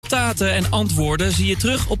Resultaten en antwoorden zie je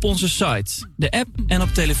terug op onze site, de app en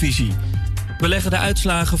op televisie. We leggen de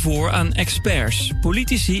uitslagen voor aan experts,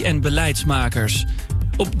 politici en beleidsmakers.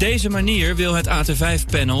 Op deze manier wil het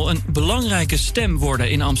AT5-panel een belangrijke stem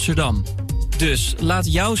worden in Amsterdam. Dus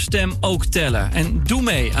laat jouw stem ook tellen en doe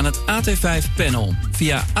mee aan het AT5-panel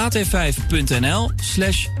via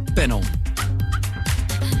at5.nl/panel.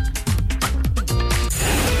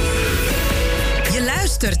 Je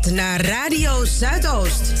luistert naar Radio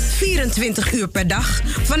Zuidoost. 24 uur per dag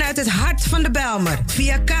vanuit het hart van de Bijlmer.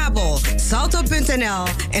 Via kabel, salto.nl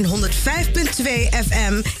en 105.2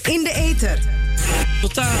 FM in de ether.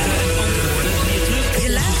 Resultaten en antwoorden zie je terug op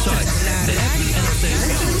onze site, de app en op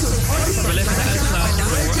televisie. We leggen de uitslagen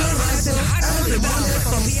voor aan het hart van de Bijlmer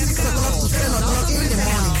via kabel,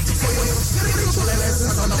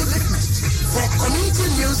 for community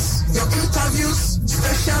news, your interviews,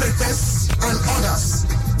 special requests, and others.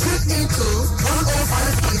 Tune into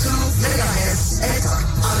 105.2 MHz Ether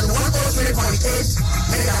and 103.8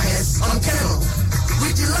 MHz on cable. We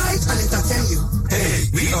delight and entertain you. Hey,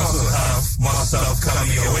 we also have more stuff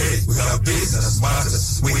coming your way. We have business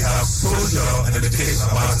matters. We have social and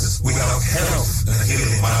educational matters. We have health and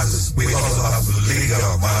healing matters. We also have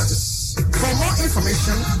legal matters. For more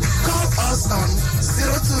information, call us on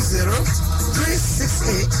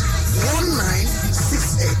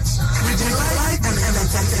 020-368-1968. We delight and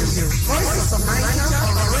entertain you. Voice of Naija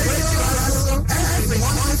on radio every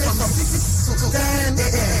morning from 6 to 10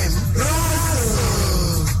 a.m.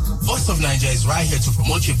 Voice of Naija is right here to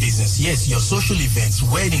promote your business. Yes, your social events,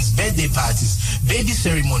 weddings, birthday parties, baby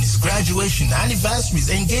ceremonies, graduation, anniversaries,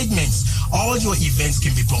 engagements. All your events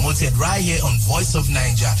can be promoted right here on Voice of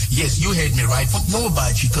Naija. Yes, you heard me right. Don't know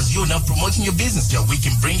about you because you're not promoting your business. Yeah, we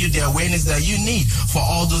can bring you the awareness that you need for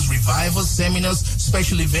all those revivals, seminars,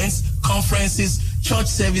 special events, conferences, church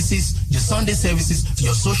services, your Sunday services,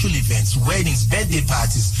 your social events, weddings, birthday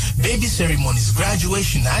parties, baby ceremonies,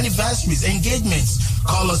 graduation, anniversaries, engagements.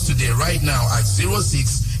 Call us today right now at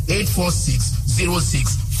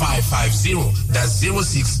 06-846-06550. That's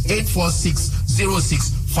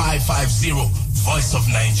 06-846-06550. Voice of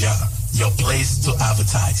Naija, your place to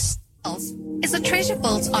advertise. Is a treasure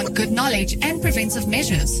built on good knowledge and preventive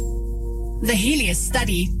measures. The Helios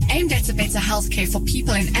study, aimed at a better healthcare for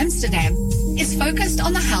people in Amsterdam, is focused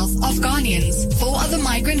on the health of Ghanaians, 4 other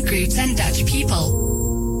migrant groups and Dutch people.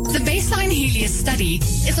 The baseline Helios study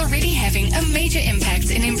is already having a major impact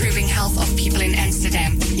in improving health of people in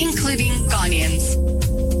Amsterdam, including Ghanaians.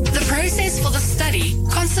 The process for the study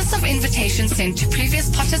consists of invitations sent to previous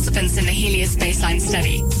participants in the Helios baseline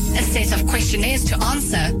study, a set of questionnaires to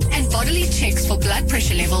answer, and bodily checks for blood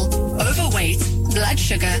pressure level, overweight, blood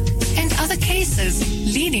sugar, and other cases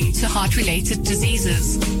leading to heart-related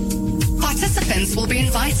diseases. Participants will be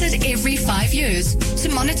invited every 5 years to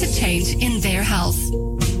monitor change in their health.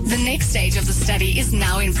 The next stage of the study is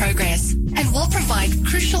now in progress and will provide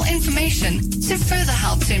crucial information to further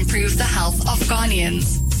help to improve the health of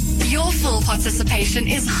Ghanaians. Your full participation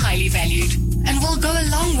is highly valued and will go a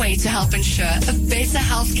long way to help ensure a better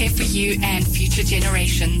healthcare for you and future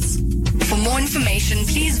generations. For more information,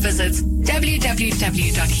 please visit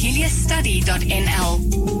www.heliosstudy.nl.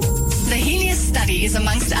 The Helios study is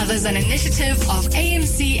amongst others an initiative of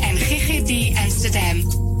AMC and GGD Amsterdam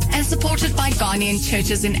and supported by Ghanaian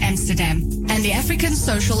churches in Amsterdam and the African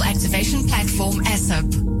Social Activation Platform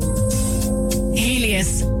ASAP.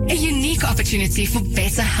 Helios, a unique opportunity for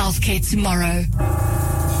better healthcare tomorrow.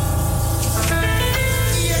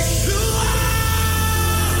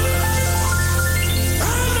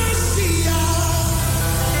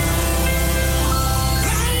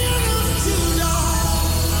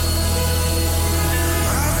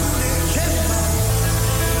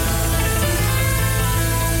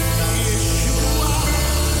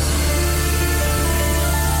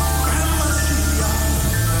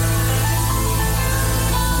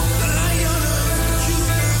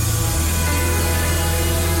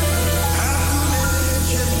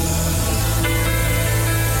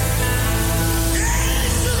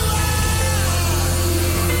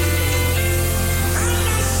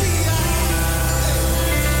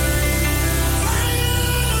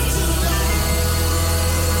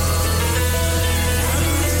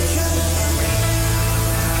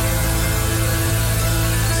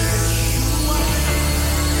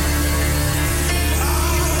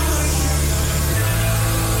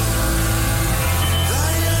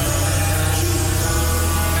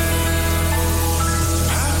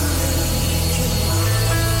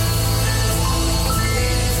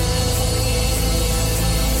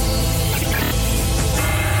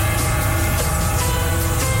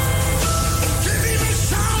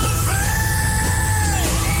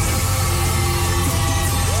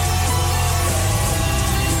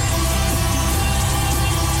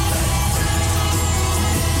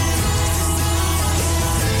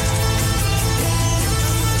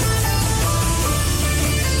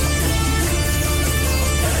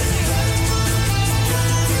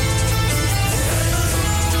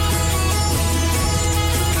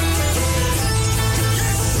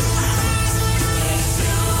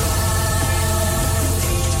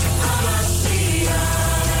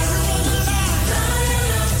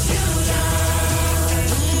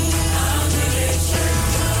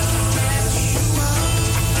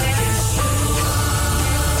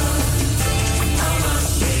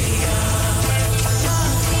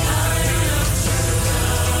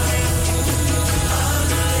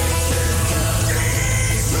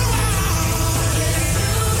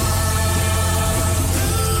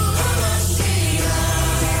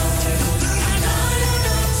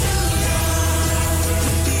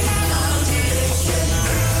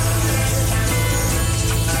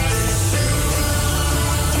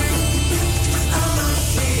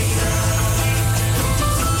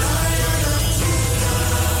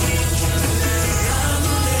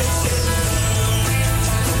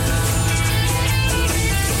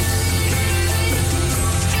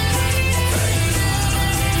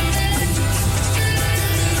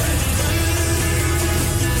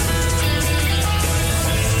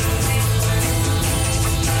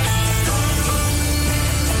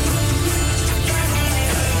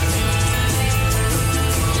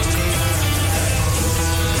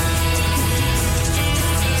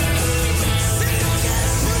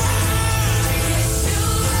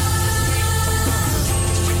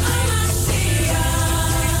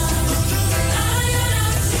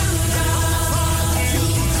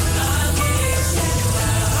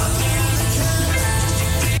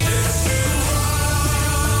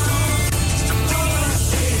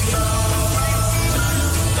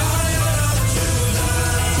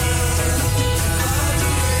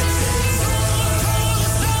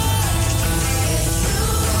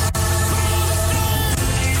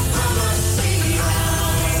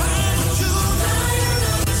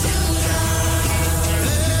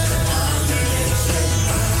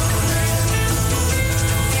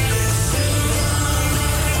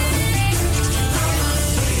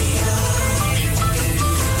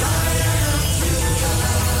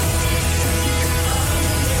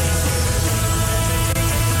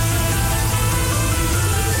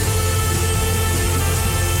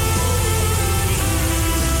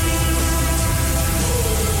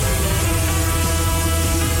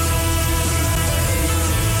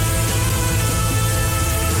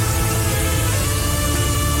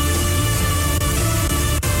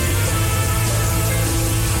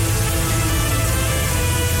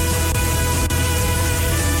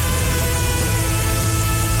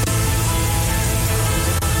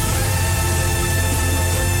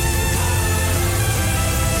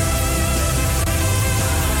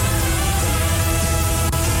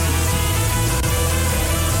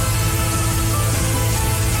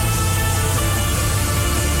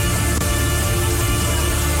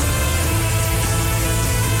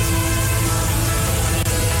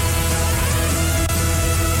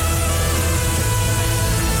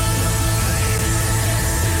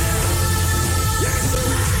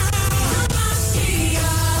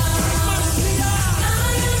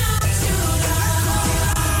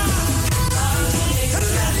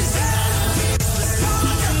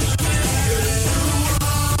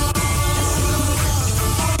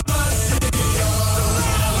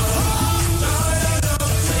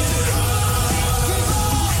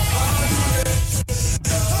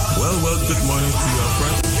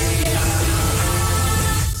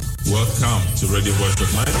 to Radio Voice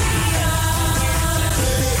of Night.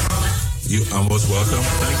 You are most welcome.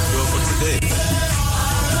 Thank God for today.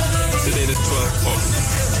 Today is 12th of,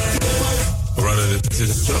 or rather, it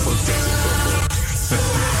is 12th of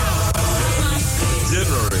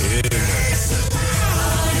January. Amen.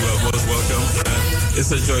 You are most welcome. And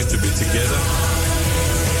it's a joy to be together.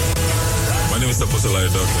 My name is Apostle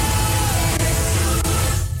Doctor.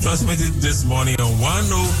 Transmitted this morning on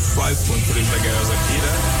 105.3 megahertz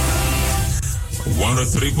Akita,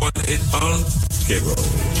 103.8 on cable.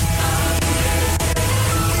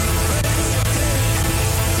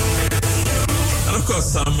 And of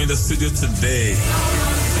course, I'm in the studio today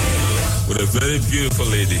with a very beautiful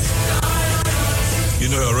lady. You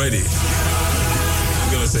know her already. I'm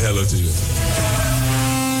going to say hello to you.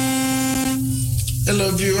 Hello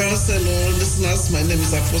viewers, hello listeners. My name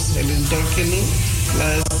is Apostle Ndokenu,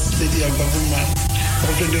 last Lady Agabuma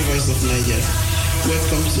of the Voice of Naija.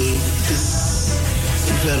 Welcome to this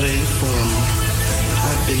very forum.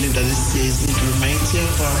 I believe that this year is going to be mightier,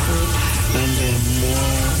 powerful, and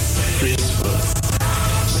more graceful.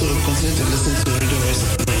 So continue to listen to the Voice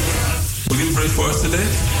of Naija. Will you pray for us today?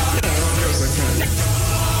 Yeah, of course I can.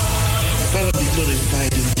 Father, be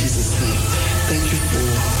glorified in Jesus' name. Thank you for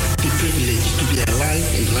the privilege to be alive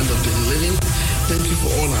in the land of the living. Thank you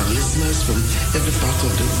for all our listeners from every part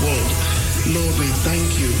of the world. Lord, we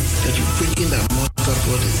thank you that you quickened our mortal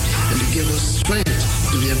body and you gave us strength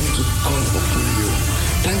to be able to call upon you.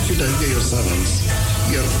 Thank you that we are your servants,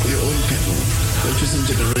 your own people, your chosen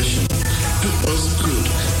generation. Do us good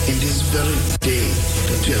in this very day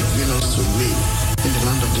that you have given us to live in the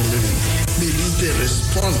land of the living. May this day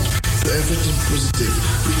respond to everything positive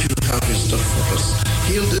which you have in store for us.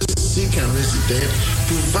 Heal the sick and raise the dead.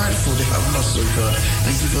 Provide for the have-nots of God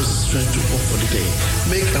and give us the strength to work for the day.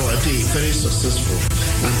 Make our day very successful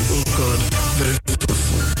and, oh God, very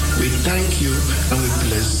fruitful. We thank you and we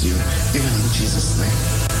bless you, even in Jesus' name.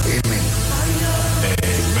 Amen.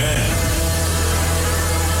 Amen.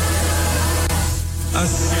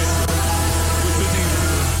 As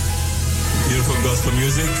beautiful gospel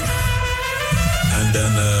music, and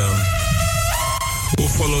then we'll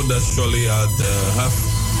follow that shortly at half,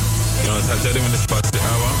 at 30 minutes past the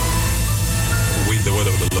hour with the word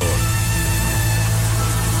of the Lord.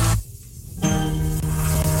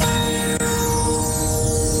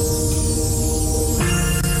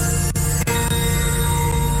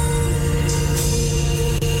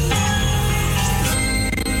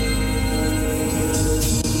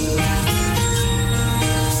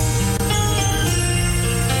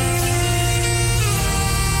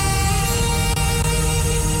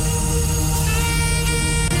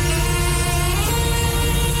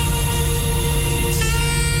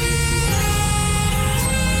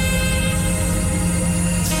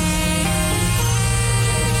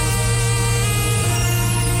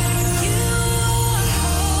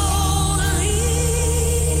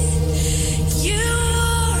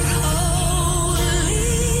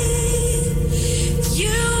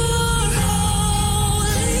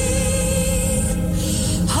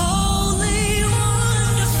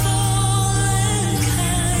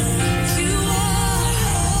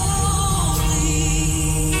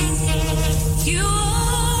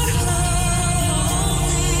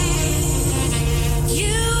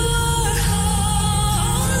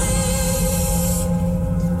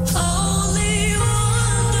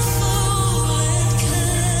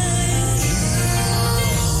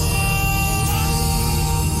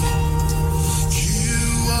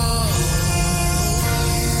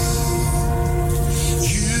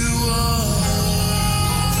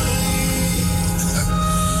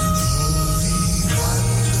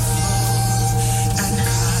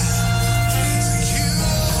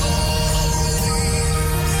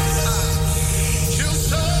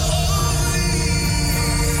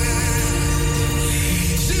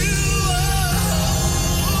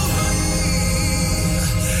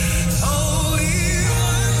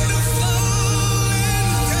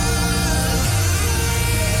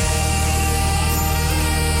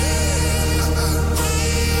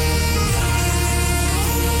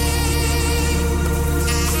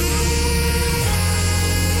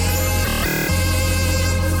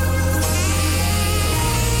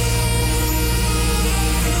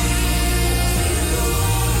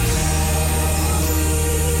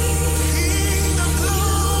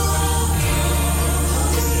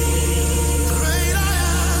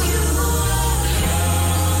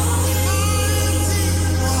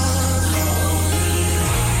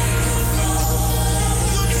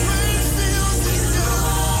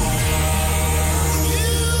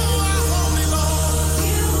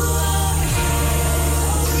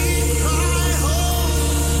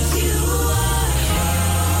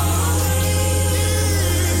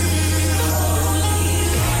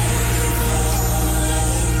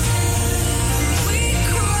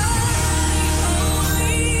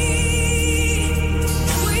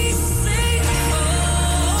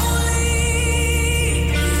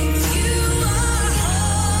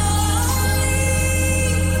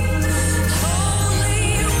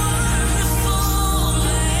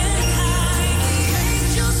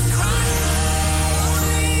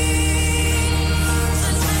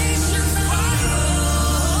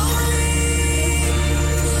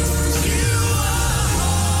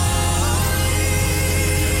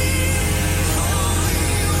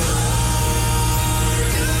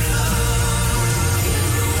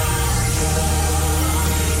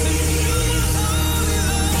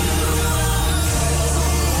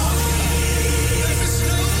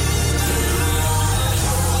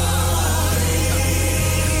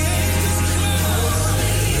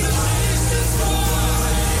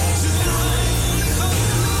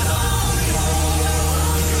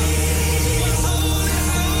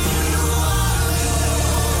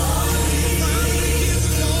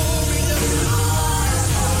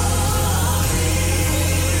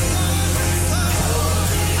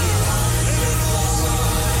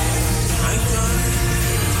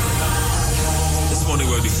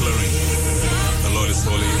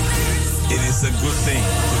 It's a good thing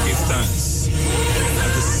to give thanks and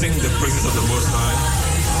to sing the praises of the Most High.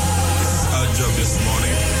 This is our job this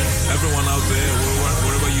morning. Everyone out there,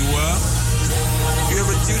 wherever you are, you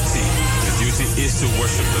have a duty. The duty is to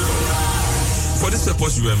worship the Lord. For this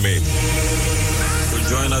purpose you were made. So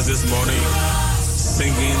join us this morning,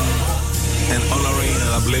 singing and honoring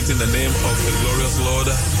and uplifting the name of the glorious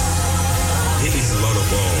Lord. He is Lord of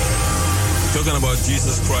all. Talking about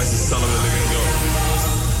Jesus Christ, the Son of the living God.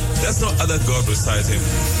 There's no other God beside him.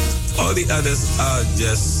 All the others are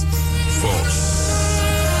just false.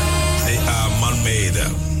 They are man-made.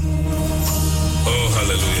 Oh,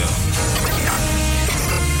 hallelujah.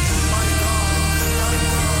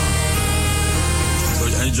 So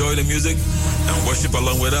enjoy the music and worship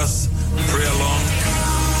along with us. Pray along.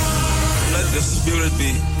 Let the Spirit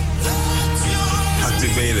be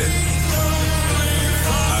activated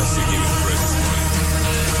as you give him praise this morning.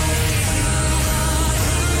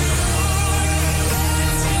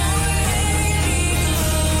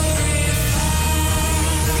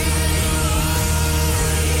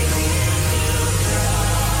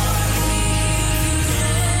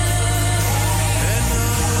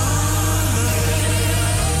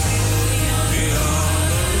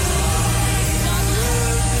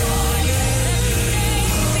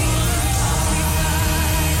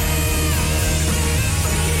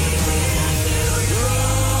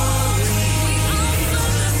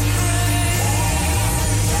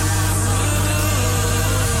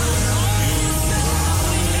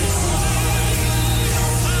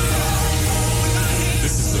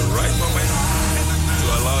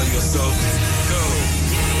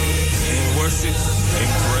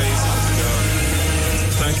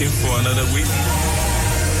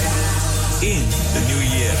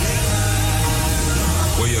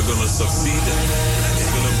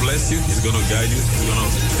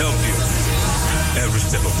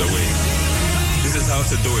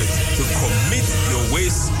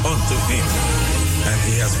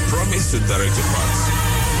 To direct your paths.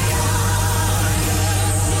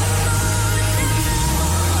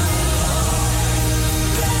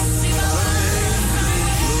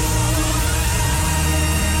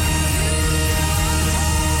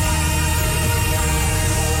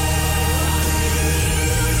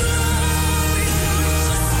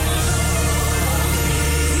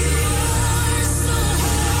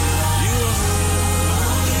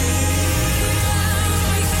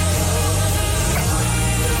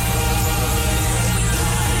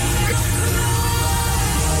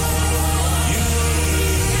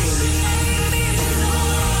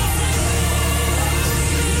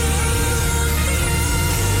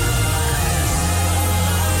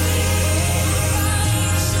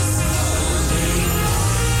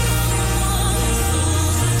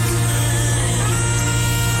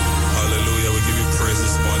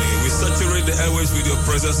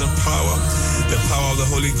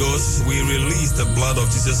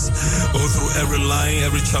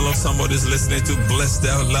 Somebody's listening to, bless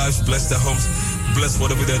their lives, bless their homes, bless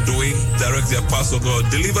whatever they're doing, direct their paths, oh God,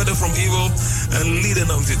 deliver them from evil and lead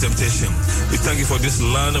them out into temptation. We thank you for this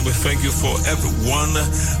land and we thank you for everyone,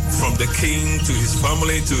 from the king to his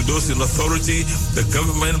family to those in authority, the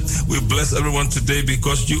government. We bless everyone today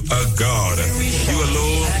because you are God. You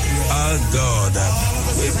alone are God.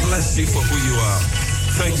 We bless you for who you are.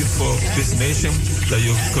 Thank you for this nation, that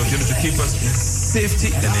you continue to keep us in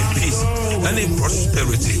safety and in peace and in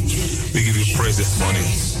prosperity. We give you praise this morning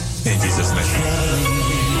in Jesus' name.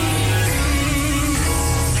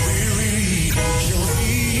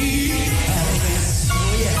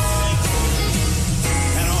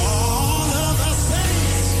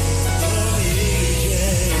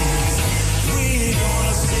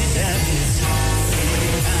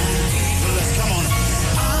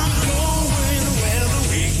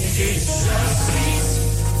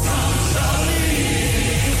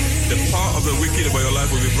 The wicked about your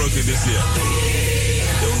life will be broken this year.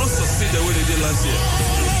 They will not succeed the way they did last year.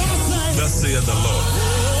 Thus saith the Lord.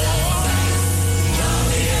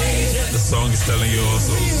 The song is telling you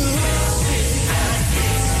also.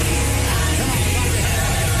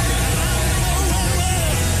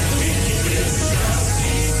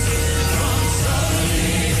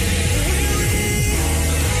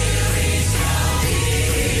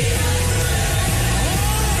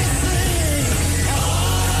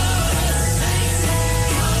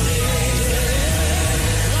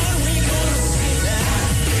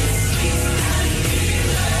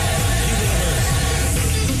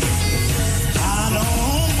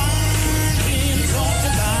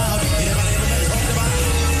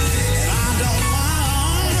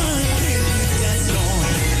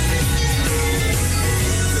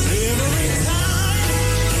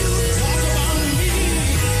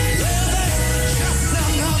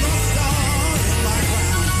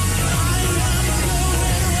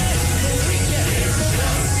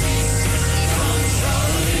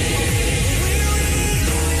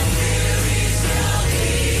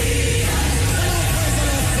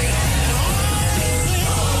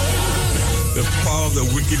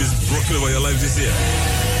 speaking over your life this year.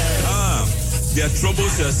 Their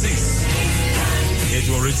troubles shall cease. It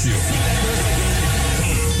will reach you.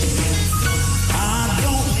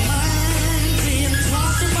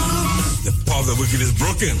 The power of the wicked is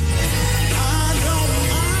broken.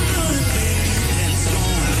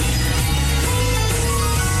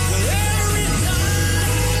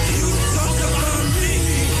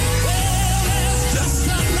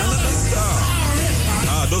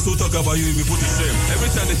 Those who talk about you will be put to shame. Every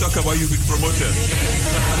time they talk about you, you'll be promoted.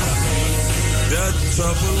 They're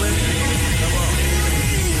troubling. Come on.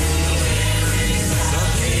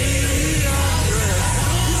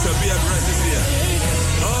 You shall be at rest this year.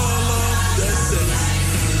 All of the saints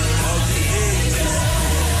of the ages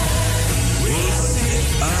will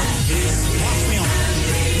sing at his. Watch me on.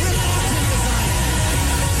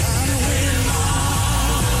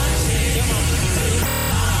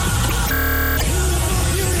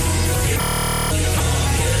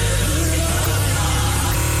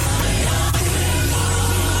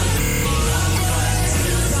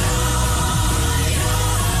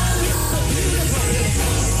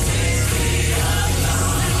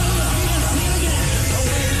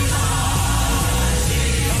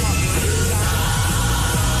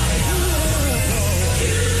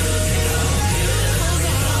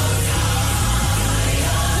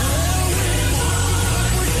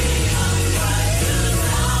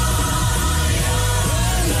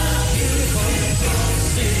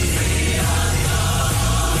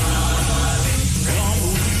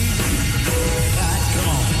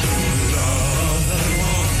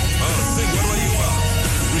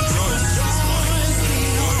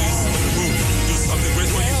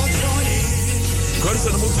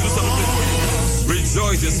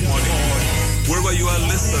 Rejoice this morning. Wherever you are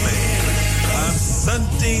listening, I'm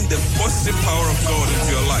sending the positive power of God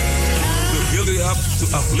into your life to build you up, to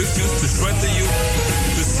uplift you, to strengthen you,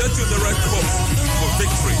 to set you the right course for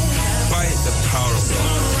victory by the power of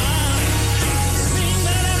God.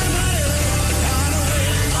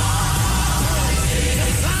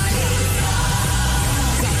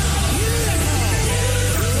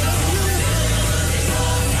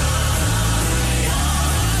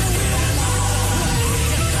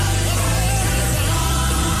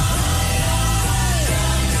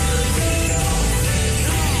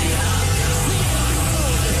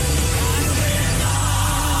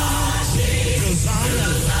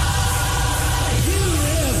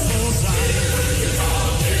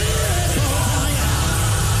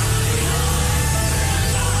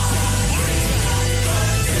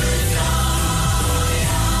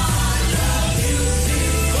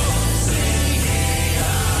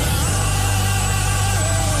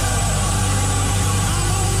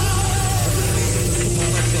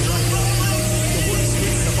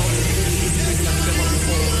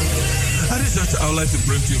 I would like to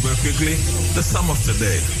bring to you very quickly the Psalm of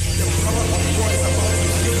today.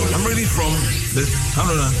 I'm reading from the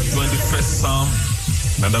 121st Psalm,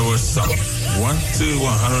 and that was Psalm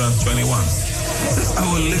 121. It says, I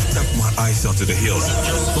will lift up my eyes unto the hills.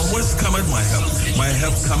 From whence cometh my help? My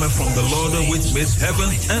help cometh from the Lord which made heaven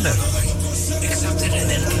and earth.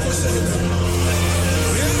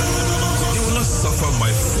 Suffer my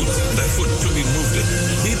foot, thy foot to be moved.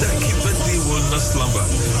 He that keepeth thee will not slumber.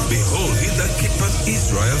 Behold, he that keepeth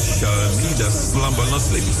Israel shall neither slumber nor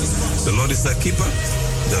sleep. The Lord is thy keeper.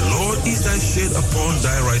 The Lord is thy shade upon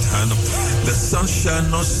thy right hand. The sun shall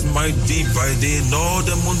not smite thee by day, nor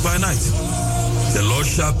the moon by night. The Lord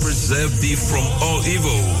shall preserve thee from all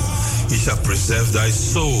evil. He shall preserve thy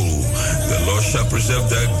soul. The Lord shall preserve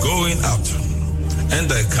thy going out and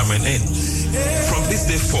thy coming in, from this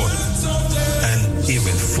day forth and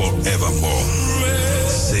even forevermore.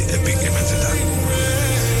 Say a big amen to that.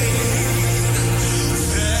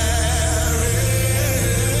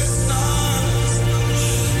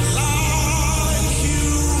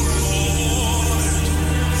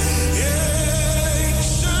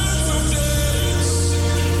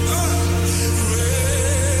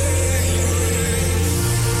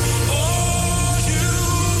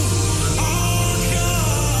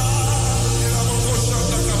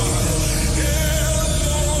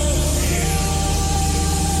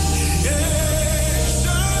 Yeah.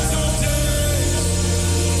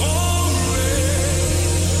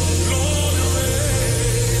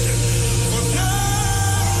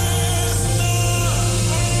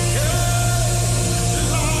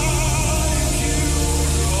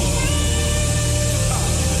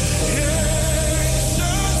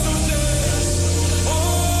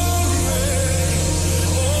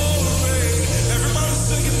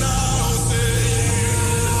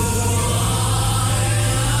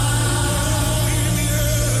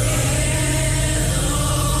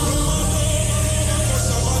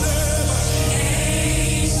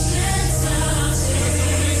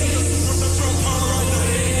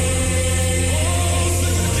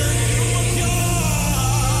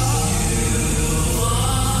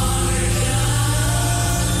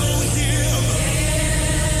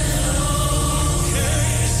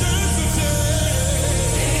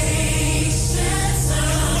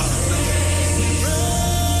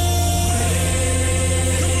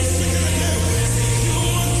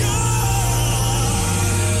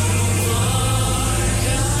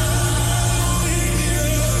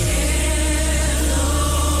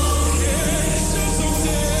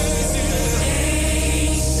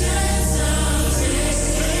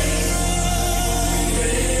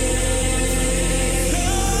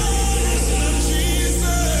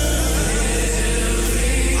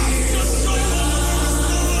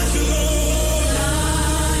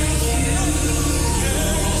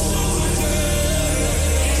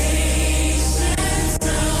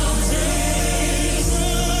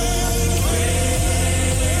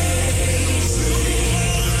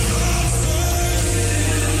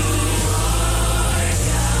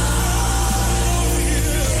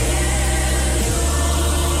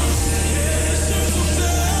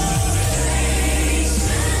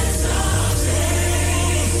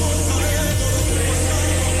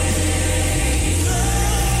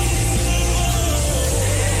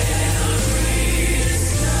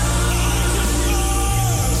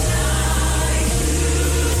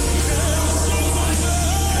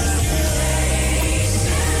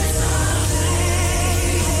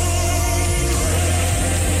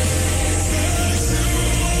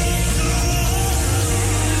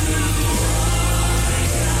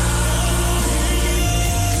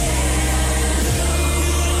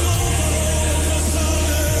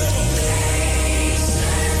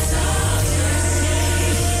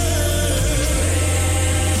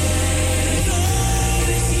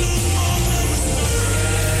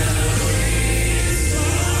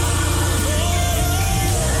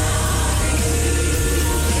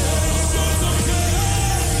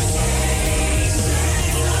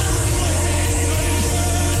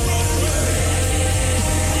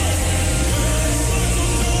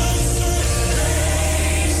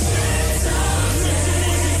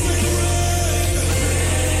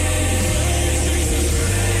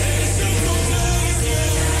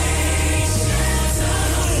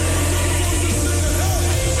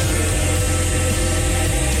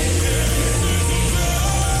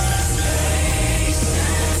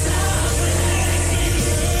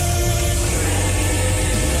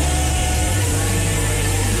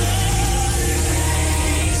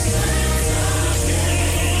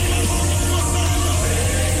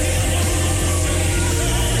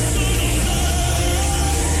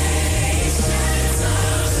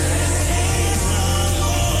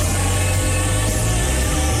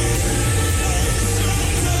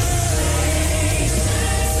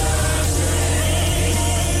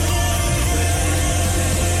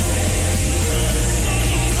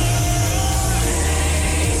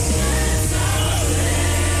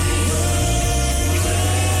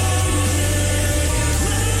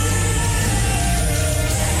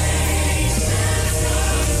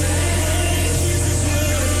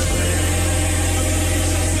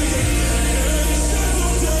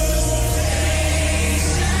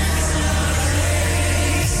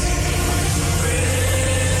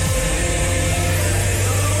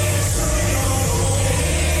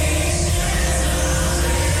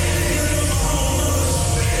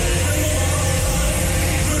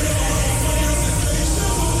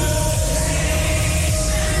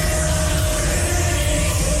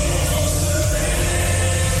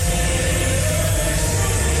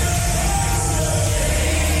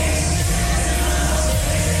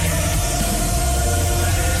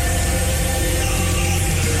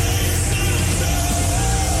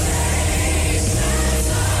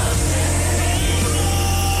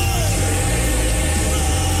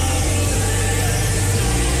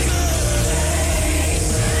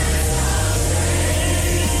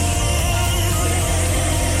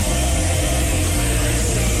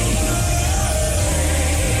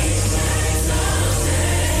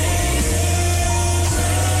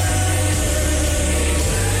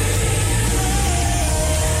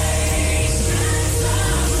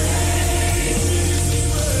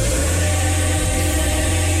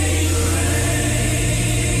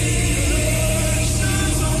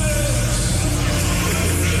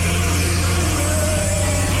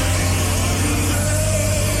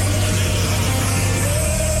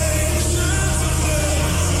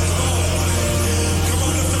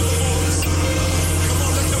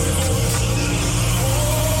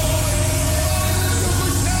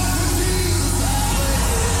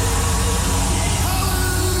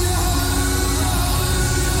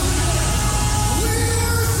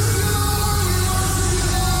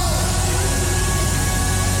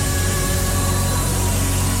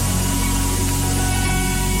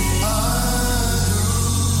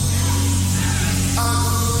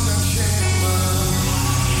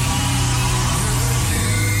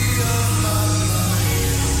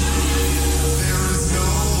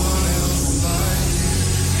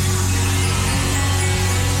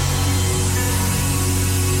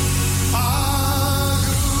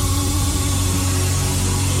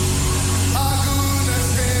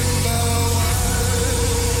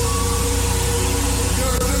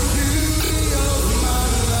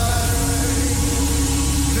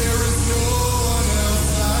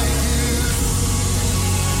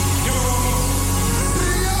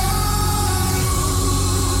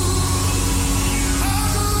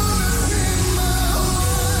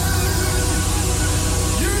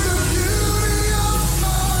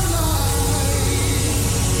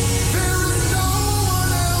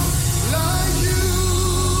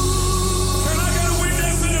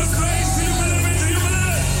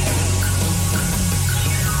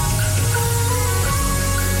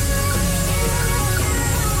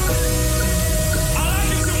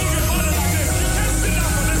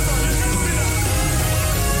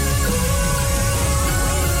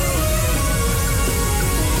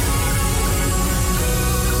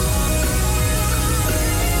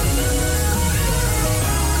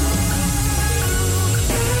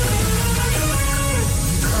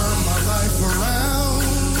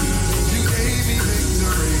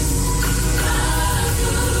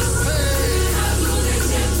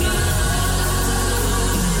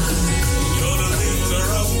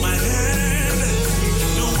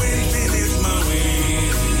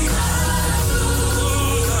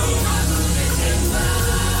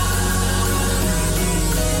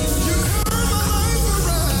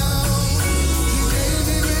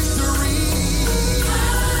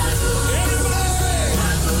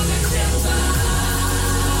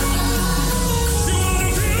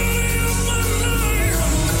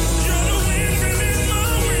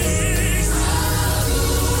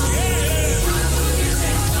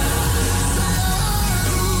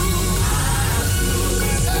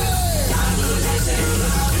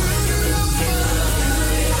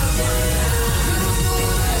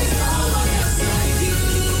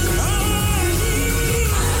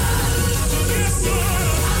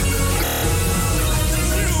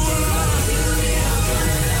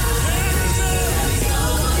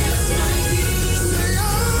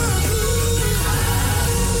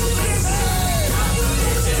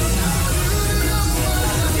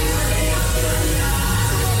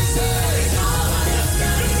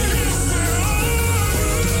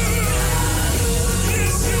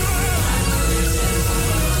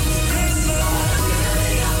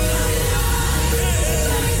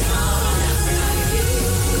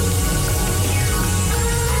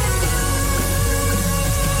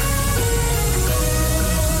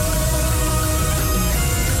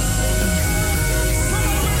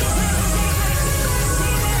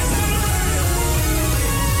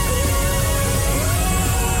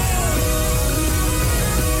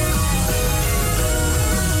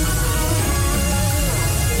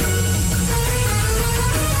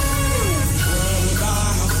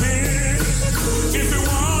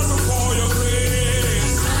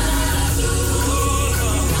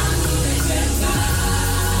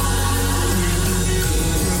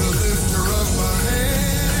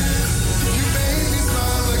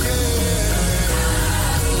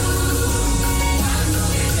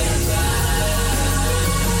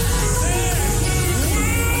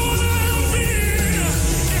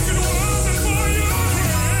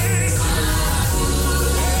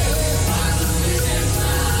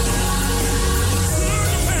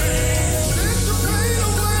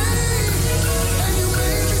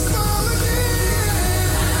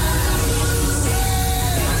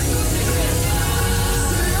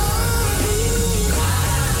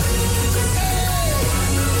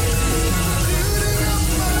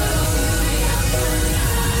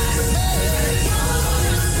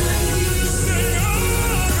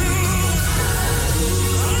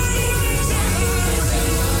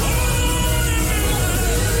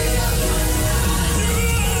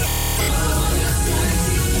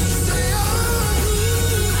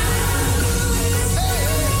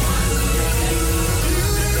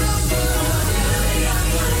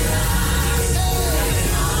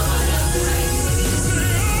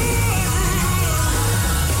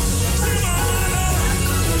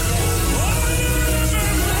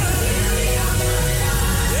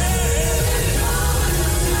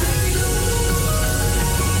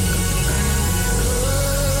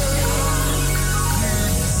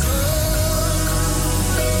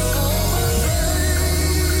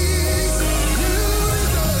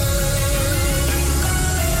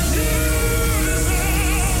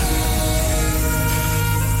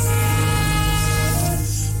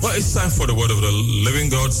 Well, it's time for the word of the living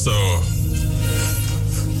God, so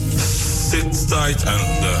sit tight and,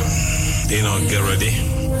 get ready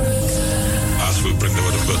as we bring the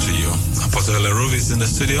word of God to you. Apostle Helen Ruby is in the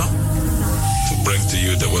studio to bring to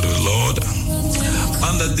you the word of the Lord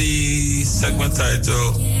under the segment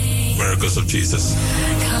title, Miracles of Jesus.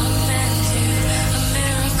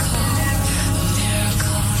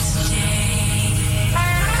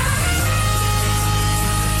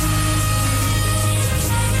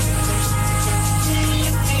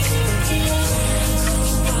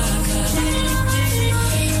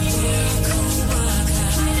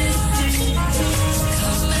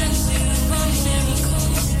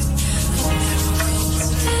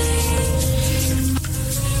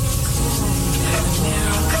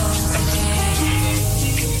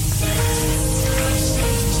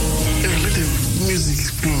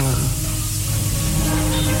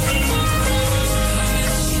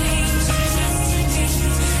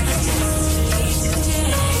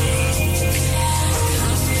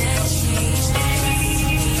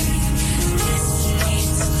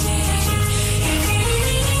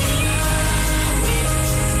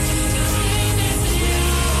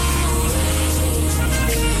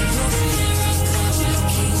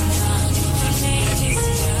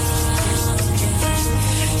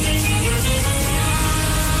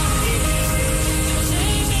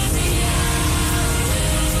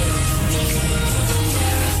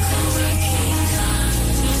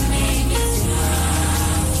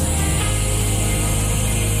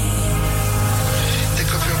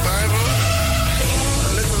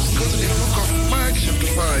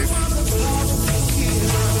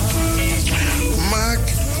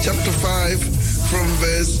 Chapter 5 from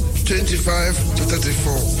verse 25 to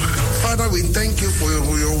 34. Father, we thank you for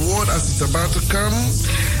your word as it's about to come.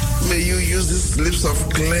 May you use these lips of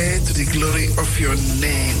clay to the glory of your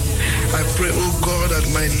name. I pray, oh God, that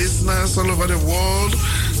my listeners all over the world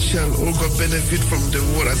shall, oh God, benefit from the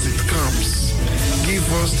word as it comes. Give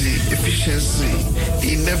us the efficiency,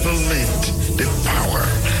 the enablement, the power,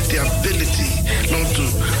 the ability, Lord, to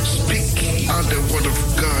speak out the word of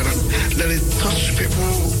God and let it touch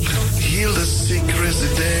people, heal the sick, raise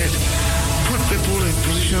the dead, put people in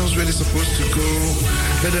positions where they're supposed to go,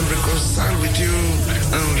 let them reconcile with you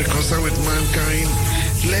and reconcile with mankind.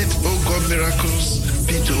 Let, oh God, miracles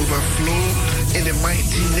be to overflow in the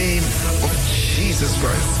mighty name of Jesus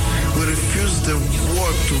Christ. We refuse the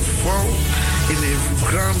word to fall in a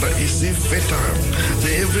ground that is infertile.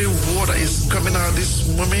 That every word that is coming out this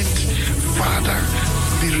moment, Father,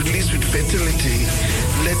 be released with fertility.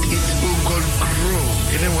 Let it, oh God, grow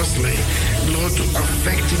enormously, Lord, to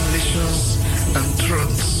affecting nations and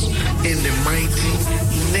thrones. In the mighty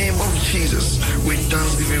name of Jesus, with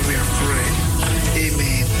thanksgiving we have prayed.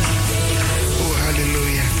 Amen. Oh,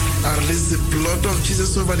 hallelujah. I release the blood of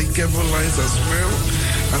Jesus over the cable lines as well.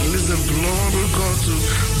 I release the blood, oh God, to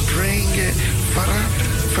bring, Father,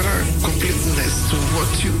 completeness to what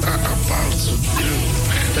you are about to do.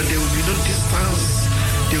 That there will be no distance,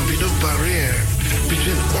 there will be no barrier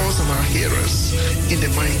between us and our hearers. In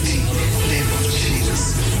the mighty name of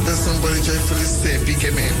Jesus. Let somebody joyfully say a big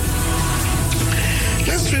amen.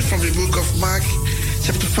 Let's read from the book of Mark,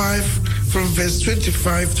 chapter 5, from verse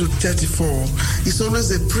 25 to 34. It's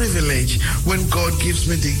always a privilege when God gives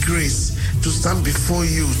me the grace to stand before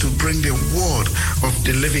you to bring the word of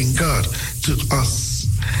the living God to us.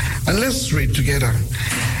 And let's read together.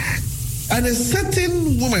 And a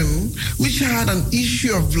certain woman which had an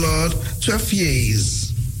issue of blood 12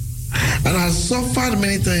 years, and had suffered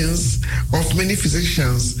many things of many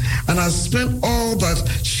physicians, and had spent all that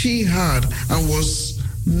she had, and was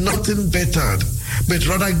nothing bettered, but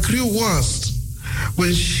rather grew worse.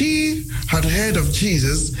 When she had heard of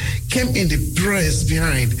Jesus, came in the press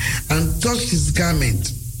behind and touched his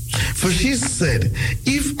garment. For she said,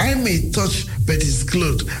 if I may touch but his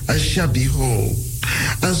clothes, I shall be whole.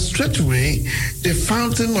 And straightway the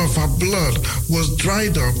fountain of her blood was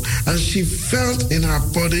dried up, and she felt in her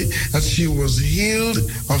body that she was healed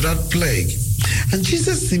of that plague. And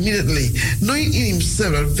Jesus immediately, knowing in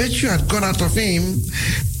himself that virtue had gone out of him,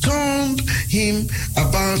 turned him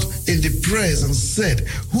about in the press and said,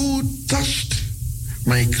 who touched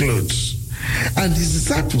my clothes? And his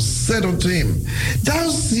disciples said unto him, thou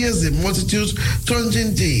seest the multitude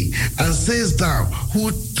thronging thee, and sayest thou,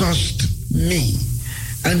 who touched me?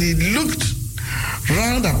 And he looked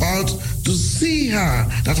round about to see her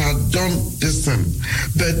that had done this thing.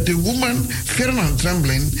 But the woman, fearing and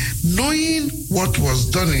trembling, knowing what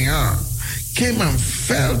was done in her, came and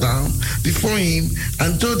fell down before him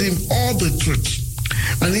and told him all the truth.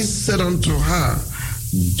 And he said unto her,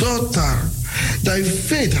 daughter, Thy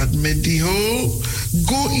faith hath made thee whole.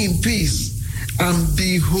 Go in peace and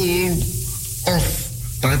be whole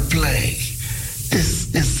of thy plague.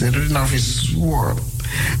 This is the reading of his word.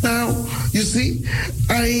 Now, you see,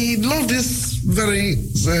 I love this very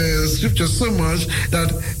scripture so much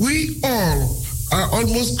that we all are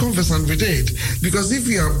almost conversant with it. Because if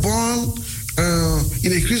you are born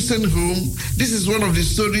in a Christian home, this is one of the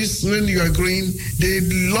stories when you are growing, they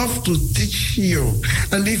love to teach you.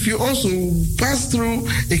 And if you also pass through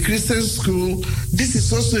a Christian school, this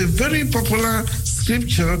is also a very popular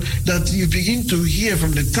scripture that you begin to hear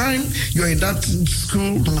from the time you are in that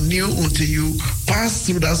school new until you pass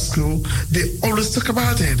through that school. They always talk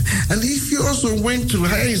about it. And if you also went to a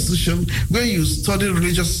higher institution where you study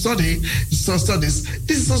religious studies,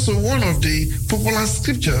 this is also one of the popular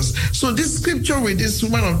scriptures. So this scripture with this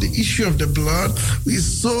woman of the issue of the blood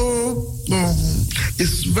is so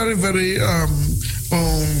it's very, very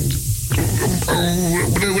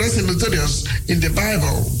when I say notorious in the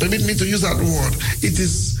Bible, permit me to use that word. It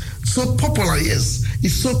is so popular, yes.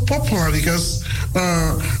 It's so popular because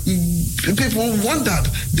people wondered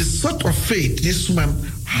the sort of faith this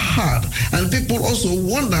woman had. And people also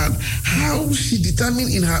wondered how she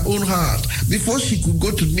determined in her own heart, before she could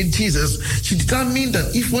go to meet Jesus, she determined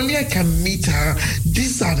that if only I can meet her,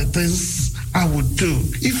 these are the things I would do.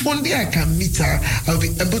 If only I can meet her, I'll be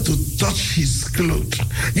able to touch his clothes.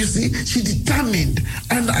 You see, she determined,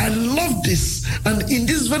 and I love this. And in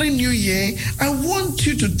this very new year, I want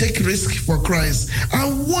you to take risk for Christ. I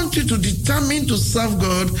want you to determine to serve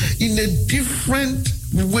God in a different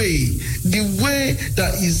way, the way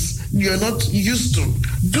that is you're not used to.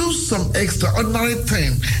 Do some extraordinary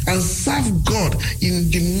thing and serve God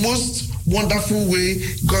in the most wonderful way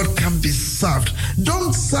God can be served.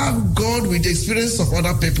 Don't serve God with the experience of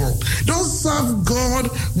other people. Don't serve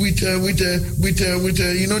God with the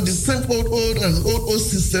same old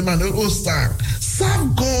system and old style.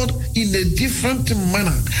 Serve God in a different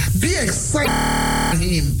manner. Be excited about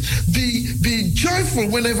him. Be joyful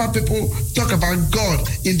whenever people talk about God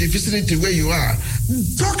in the vicinity where you are.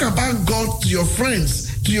 Talk about God to your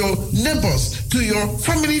friends, to your neighbors, to your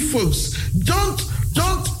family folks. Don't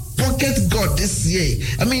forget God this year.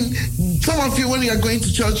 I mean, some of you, when you are going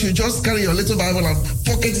to church, you just carry your little Bible and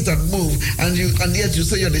pocket it and move, and yet you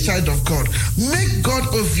say you're the child of God. Make God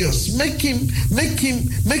obvious. Make him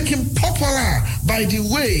popular by the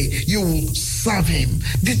way you will serve him.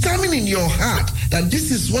 Determine in your heart that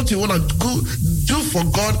this is what you want to do for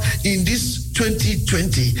God in this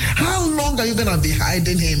 2020. How long are you going to be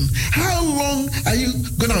hiding him? How long are you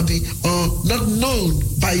going to be not known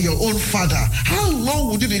by your own father? How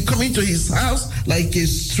long would you be coming to his house like a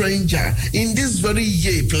stranger? In this very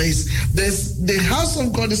place, the house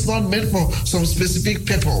of God is not meant for some specific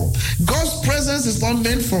people. God's presence is not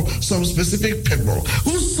meant for some specific people.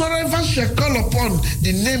 Whosoever shall call upon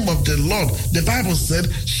the name of the Lord, the Bible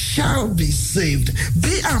said, shall be saved.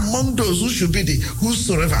 Be among those who should be the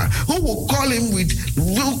whosoever, who will call him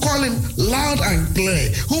loud and clear,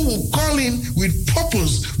 who will call him with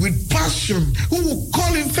purpose, with passion, who will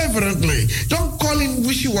call him fervently. Don't call him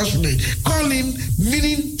wishy-washy. Call him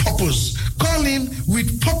meaning purpose. Call him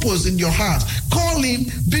with purpose in your heart. Call him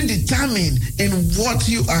being determined in what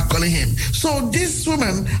you are calling him. So this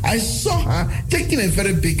woman, I saw her taking a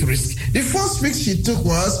very big risk. The first risk she took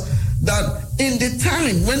was that in the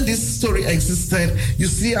time when this story existed, you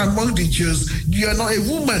see, among the Jews, you are not a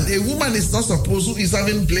woman. A woman is not supposed to, is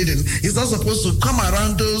having bleeding, is not supposed to come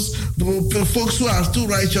around those folks who are too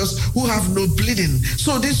righteous, who have no bleeding.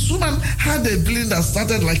 So this woman had a bleeding that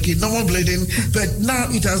started like a normal bleeding, but now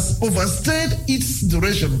it has overstayed its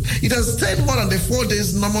duration. It has stayed more than the 4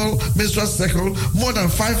 days normal menstrual cycle, more than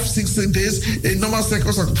 5-16 days a normal cycle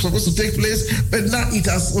is supposed to take place, but now it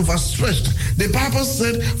has overstretched. The Bible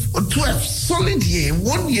said 12 solid years,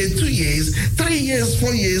 1 year, 2 years, 3 years,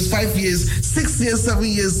 4 years, 5 years, 6 years, 7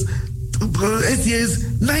 years, 8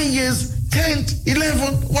 years, 9 years, 10,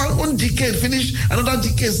 11, one decade finished, another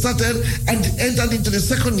decade started and entered into the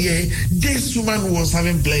second year. This woman was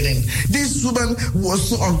having bleeding. This woman was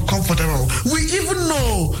so uncomfortable. We even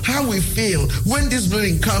know how we feel when this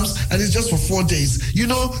bleeding comes and it's just for 4 days. You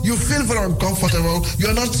know, you feel very uncomfortable. You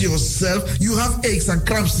are not yourself. You have aches and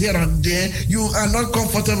cramps here and there. You are not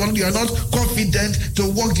comfortable. You are not confident to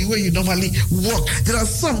walk the way you normally walk. There are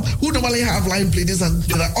some who normally have light bleedings and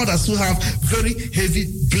there are others who have very heavy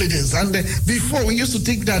bleedings. And before, we used to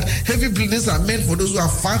think that heavy bleedings are meant for those who are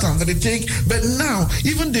fat and very thick. But now,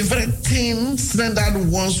 even the very thin, slender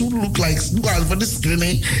ones who look like, who are very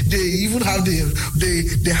skinny, they even have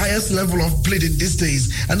the highest level of bleeding these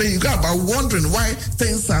days. And then you go about wondering why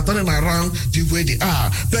things are turning around the way they are.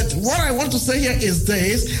 But what I want to say here is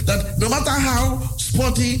this, that no matter how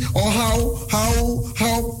spotty or how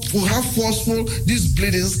forceful these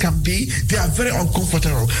bleedings can be, they are very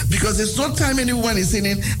uncomfortable, because there's no time anyone is in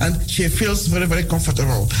it and she feels very, very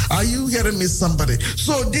comfortable. Are you hearing me, somebody?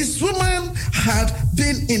 So this woman had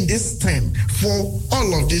been in this tent for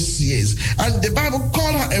all of these years, and the Bible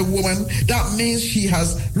called her a woman. That means she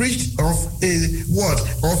has reached of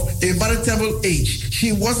a maritable age.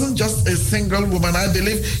 She wasn't just a single woman. I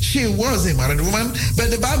believe she was a married woman, but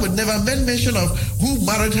the Bible never made mention of who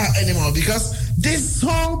married her anymore, because this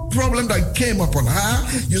whole problem that came upon her,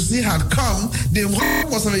 you see, had come. The woman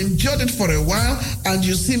must have endured it for a while, and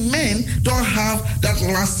you see, men don't have that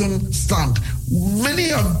lasting stand.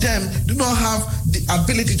 Many of them do not have the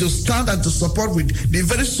ability to stand and to support with the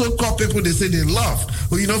very so-called people they say they love,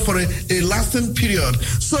 for a lasting period.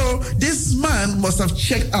 So this man must have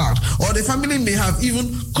checked out, or the family may have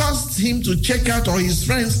even caused him to check out, or his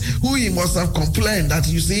friends who he must have complained that,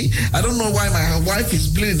 you see, I don't know why my wife is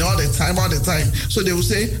bleeding all the time. So they will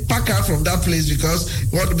say, pack her from that place, because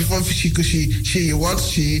before she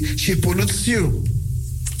pollutes you.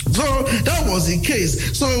 So that was the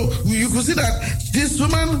case. So you could see that this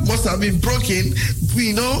woman must have been broken,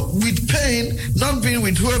 with pain, not being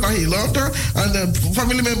with whoever he loved her, and the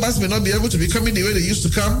family members may not be able to be coming the way they used to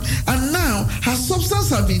come. And now her substance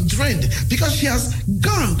has been drained, because she has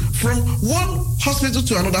gone from one hospital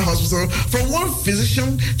to another hospital, from one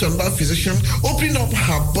physician to another physician, opening up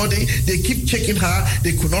her body. They keep checking her.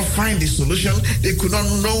 They could not find the solution. They could not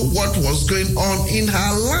know what was going on in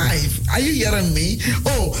her life. Are you hearing me?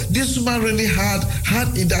 Oh, this woman really had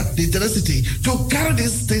the tenacity to carry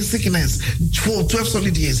this sickness for 12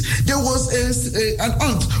 solid years. There was an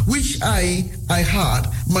aunt which I had,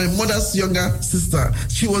 my mother's younger sister.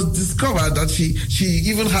 She was discovered that she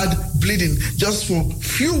even had bleeding just for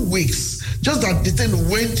few weeks. Just that the thing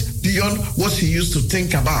went beyond what she used to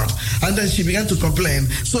think about. And then she began to complain.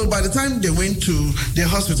 So by the time they went to the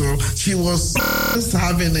hospital, she was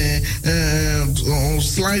having a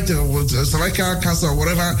slight cervical cancer or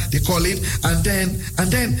whatever they call it. And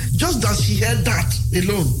then just that she had that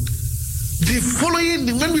alone,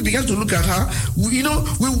 when we began to look at her, we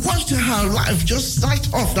watched her life just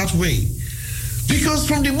start off that way. Because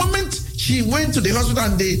from the moment she went to the hospital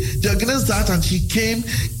and they organized that and she came,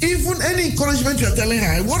 even any encouragement you're telling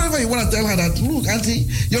her, whatever you want to tell her, that, look, auntie,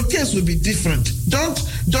 your case will be different.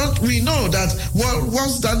 We know that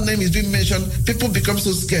once that name is being mentioned, people become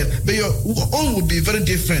so scared. But your own will be very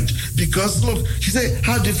different. Because, look, she said,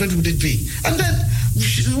 how different would it be? And then,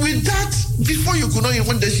 with that, before you could know it,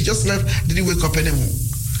 one day she just left, didn't wake up anymore.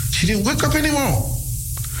 She didn't wake up anymore.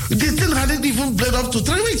 The thing hadn't even bled up to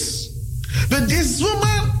 3 weeks. But this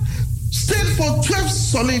woman stayed for 12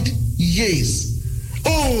 solid years.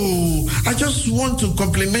 Oh, I just want to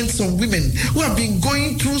compliment some women who have been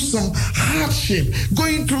going through some hardship,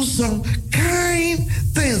 going through some kind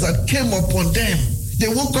things that came upon them. They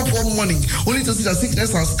woke up one morning only to see that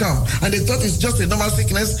sickness has come, and they thought it's just a normal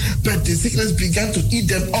sickness, but the sickness began to eat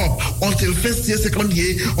them up until first year, second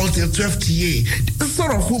year, until 12th year. This sort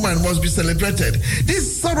of woman must be celebrated. This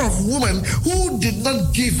sort of woman who did not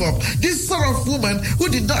give up. This sort of woman who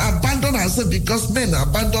did not abandon herself because men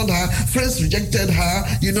abandoned her, friends rejected her,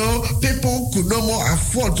 people could no more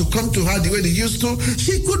afford to come to her the way they used to.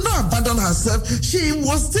 She could not abandon herself. She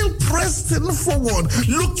was still pressing forward,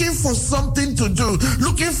 looking for something to do,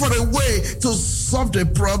 looking for a way to solve the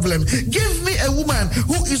problem. Give me a woman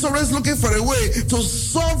who is always looking for a way to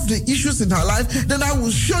solve the issues in her life, then I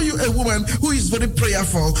will show you a woman who is very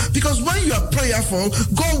prayerful. Because when you are prayerful,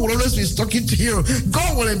 God will always be talking to you.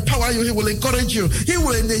 God will empower you. He will encourage you. He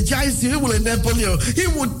will energize you. He will enable you. He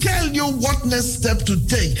will tell you what next step to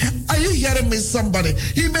take. Are you hearing me, somebody?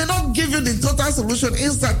 He may not give you the total solution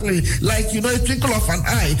instantly, like, a twinkle of an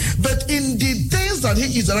eye. But in the things that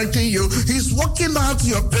he is directing you, he's working out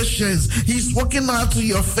your patience. He's working out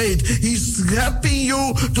your faith. He's helping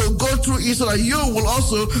you to go through it so that you will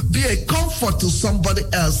also be a comfort to somebody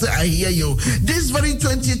else. I hear you. This very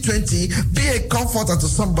 2020, be a comforter to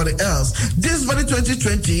somebody else. This very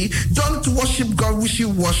 2020, don't worship God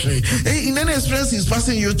wishy-washy. In any experience he's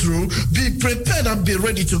passing you through, be prepared and be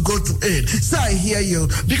ready to go go to it. Say, I hear you.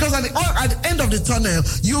 Because at the end of the tunnel,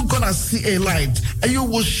 you're gonna see a light. And you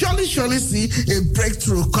will surely see a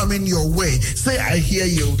breakthrough coming your way. Say, I hear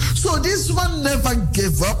you. So this one never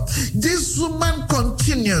gave up. This woman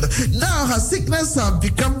continued. Now her sickness have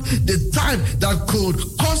become the type that could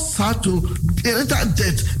cause her to enter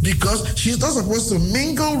death, because she's not supposed to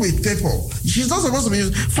mingle with people. She's not supposed to be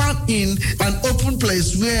found in an open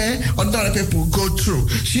place where other people go through.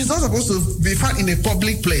 She's not supposed to be found in a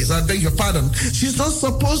public place. I beg your pardon. She's not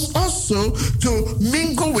supposed also to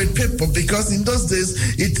mingle with people, because in those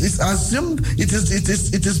days it is assumed, it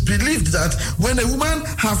is believed that when a woman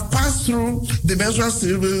have passed through the menstrual,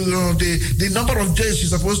 the number of days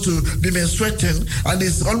she's supposed to be menstruating, and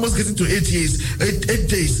it's almost getting to 8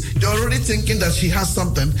 days, they're already thinking that she has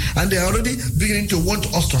something, and they're already beginning to want to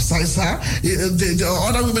ostracize her. The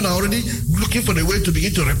other women are already looking for the way to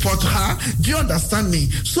begin to report her. Do you understand me?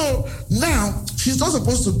 So now she's not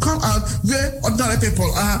supposed to come out where ordinary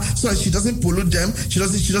people are, so that she doesn't pollute them. She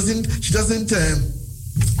doesn't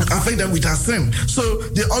affect them with her sin. So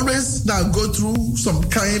they always now go through some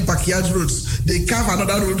kind backyard roads. They carve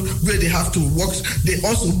another road where they have to walk. They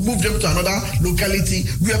also move them to another locality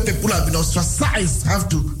where people have been ostracized, have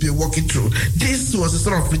to be walking through. This was the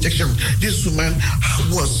sort of rejection this woman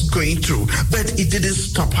was going through, but it didn't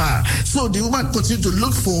stop her. So the woman continued to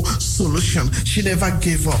look for solution. She never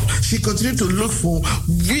gave up. She continued to look for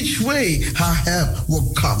which way her help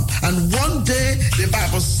would come. And one day the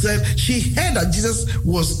Bible said she heard that Jesus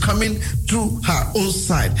was coming through her own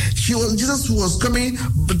side. Jesus was coming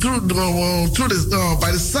through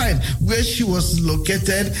by the side where she was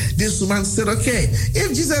located. This woman said, okay, if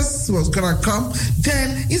Jesus was gonna come,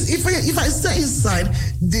 then if I stay inside,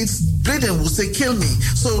 this bleeding will say kill me.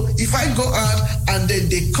 So if I go out and then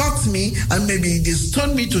they cut me and maybe they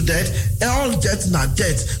stone me to death, all death not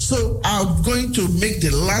death. So I'm going to make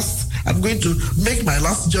my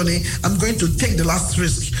last journey. I'm going to take the last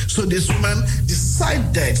risk. So this woman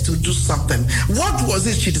decided to do something. What was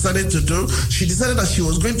it she decided to do? She decided that she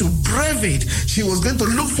was going to brave it. She was going to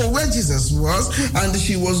look for where Jesus was, and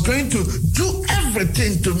she was going to do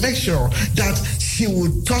everything to make sure that she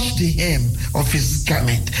would touch the hem of his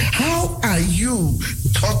garment. How are you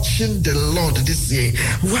touching the Lord this year?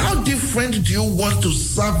 How different do you want to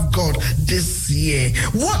serve God this year?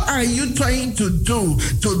 What are you trying to do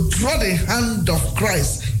to draw the hand of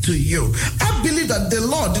Christ to you? I believe that the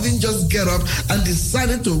Lord didn't just get up and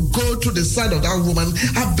decided to go to the side of that woman.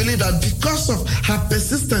 I believe that because of her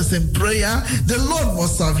persistence in prayer, the Lord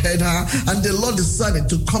must have heard her, and the Lord decided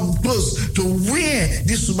to come close to where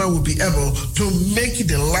this woman will be able to make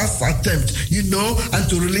the last attempt, and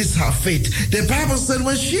to release her faith. The Bible said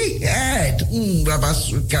when she heard,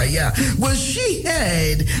 when she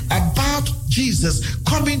heard about Jesus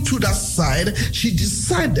coming to that side, she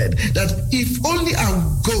decided that if only I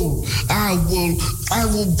go, I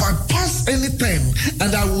will bypass anything,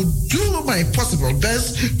 and I will do my possible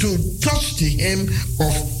best to touch the hem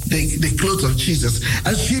of the clothes of Jesus.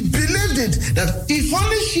 And she believed it, that if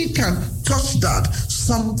only she can touch that,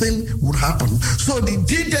 something would happen. So the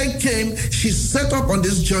day came, she set up on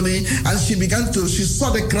this journey, and she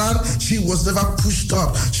saw the crowd. She was never pushed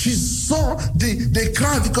up. She saw the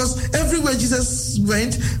crowd, because everywhere Jesus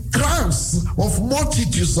went, crowds of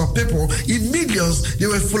multitudes of people, in millions, they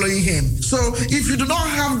were following him. So if you do not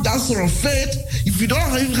have that sort of faith, if you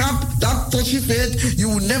don't have that touchy faith, you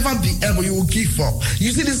will never be able, you will give up.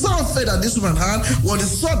 You see, the sort of faith that this woman had was the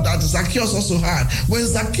sort that Zacchaeus also had. When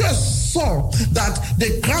Zacchaeus saw that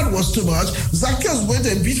the crowd was too much, Zacchaeus went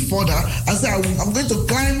a bit further and said, I'm going to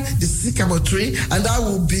climb the sycamore tree, and I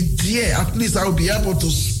will be there. At least I will be able to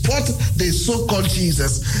spot the so-called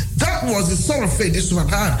Jesus. That was the sort of faith this woman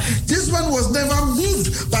had. This one was never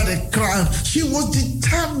moved by the crowd. She was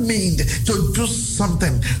determined to do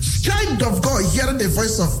something. Child of God, hearing the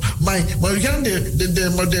voice of my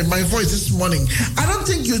voice this morning. I don't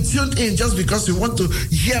think you tuned in just because you want to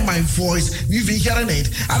hear my voice. You've been hearing it.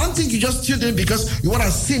 I don't think you just tuned in because you want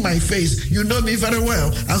to see my face. You know me very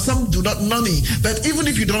well, and some do not know me. But even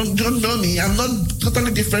if you don't know me, I'm not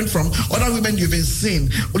totally different from other women you've been seeing.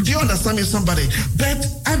 Do you understand me, somebody? But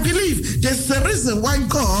I believe there's a reason why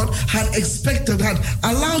God had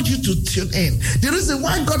allowed you to tune in. The reason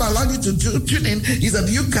why God allowed you to tune in is that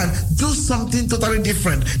you can do something totally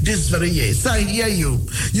different this very year. So I hear you.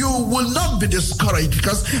 You will not be discouraged,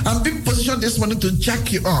 because I'm being positioned this morning to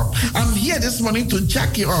jack you up. I'm here this morning to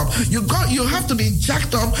jack you up. You have to be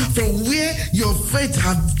jacked up from where your faith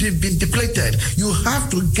has been depleted. You have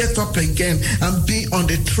to get up again and be on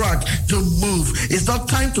the track to move. It's not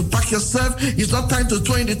time time to pack yourself. It's not time to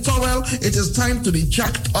throw in the towel. It is time to be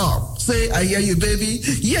jacked up. Say, I hear you, baby.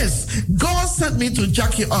 Yes, God sent me to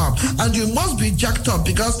jack you up, and you must be jacked up,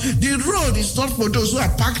 because the road is not for those who are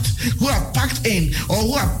packed in, or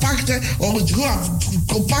who are packed, or who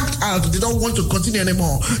have packed out. They don't want to continue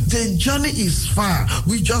anymore. The journey is far.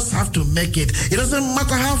 We just have to make it. It doesn't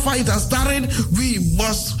matter how far it has started. We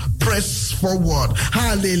must press forward.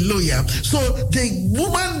 Hallelujah. So the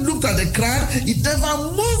woman looked at the crowd. It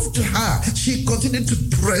never moved her. She continued to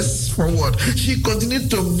press forward. She continued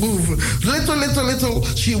to move. Little,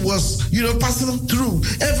 she was, passing through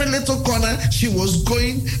every little corner. She was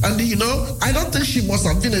going, and I don't think she must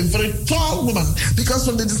have been a very tall woman, because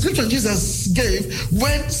from the description Jesus gave,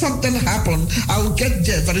 when something happened, I will get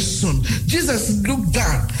there very soon. Jesus looked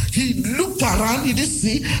down. He looked around. He didn't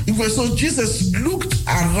see. So Jesus looked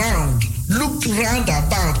round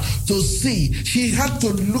about to see. She had to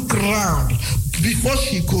look round before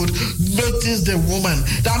she could notice the woman.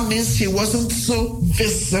 That means she wasn't so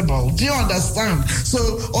visible. Do you understand?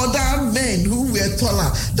 So other men who were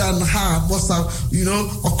taller than her must have,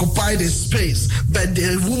 occupied a space. But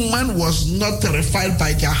the woman was not terrified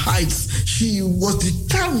by their heights. She was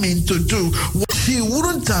determined to do what she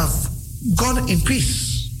wouldn't have gone in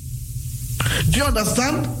peace. Do you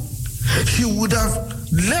understand? She would have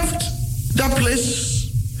left that place,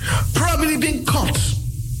 probably been caught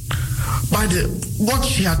by what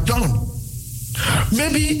she had done.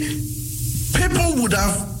 Maybe people would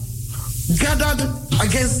have gathered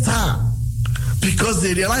against her, because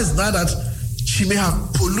they realized now that she may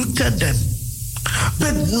have polluted them.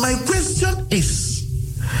 But my question is,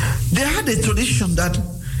 they had a tradition that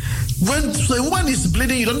when a woman is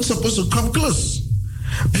bleeding, you're not supposed to come close,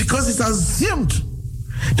 because it's assumed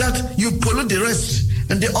that you pollute the rest,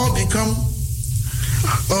 and they all become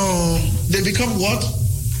what?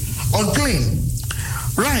 Unclean.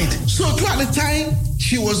 Right. So throughout the time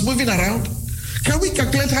she was moving around, can we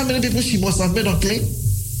calculate how many people she must have made unclean?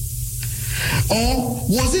 Or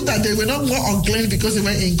was it that they were not more unclean because they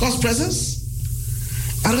were in God's presence?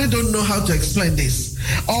 I really don't know how to explain this.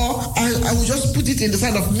 Or I will just put it in the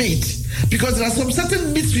side of meat, because there are some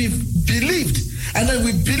certain meats we've believed, and then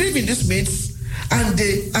we believe in these meats, and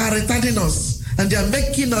they are retarding us, and they are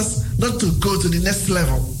making us not to go to the next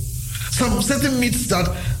level. Some certain meats that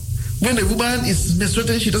when a woman is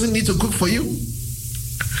menstruating, she doesn't need to cook for you.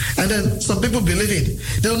 And then some people believe it.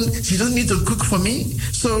 She doesn't need to cook for me.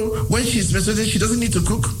 So when she's menstruating, she doesn't need to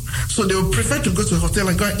cook. So they will prefer to go to a hotel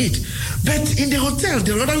and go and eat. But in the hotel,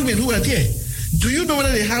 there are other women who are there. Do you know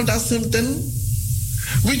whether they have that same thing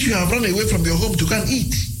which you have run away from your home to go and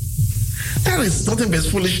eat? That is nothing but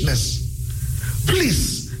foolishness.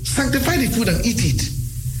 Please, sanctify the food and eat it.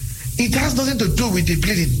 It has nothing to do with the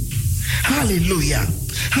bleeding. Hallelujah.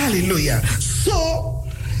 Hallelujah. So,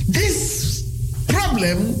 this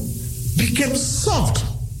problem became solved.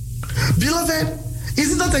 Beloved,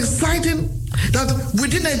 isn't that exciting? That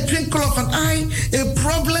within a twinkle of an eye, a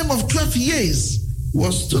problem of 12 years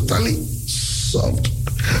was totally solved.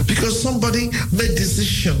 Because somebody made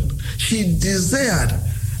decision. She desired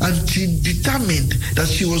and she determined that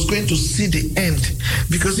she was going to see the end.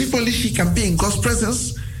 Because if only she can be in God's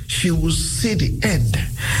presence, she will see the end.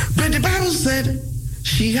 But the Bible said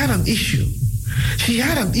she had an issue. She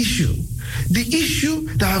had an issue. The issue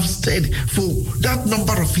that have stayed for that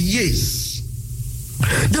number of years.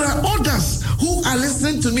 There are others who are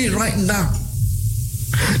listening to me right now.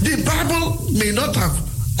 The Bible may not have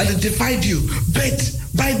identified you, but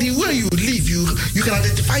by the way you live, you can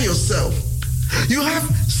identify yourself. You have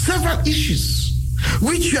several issues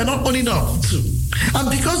which you are not owning up to. And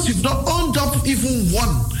because you've not owned up even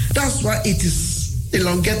one, that's why it is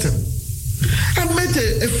elongated. I met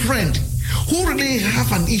a friend who really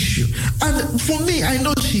have an issue. And for me, I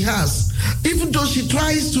know she has. Even though she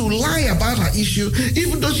tries to lie about her issue,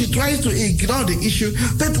 even though she tries to ignore the issue,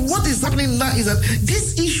 but what is happening now is that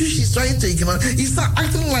this issue she's trying to ignore is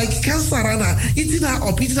acting like cancer on her, eating her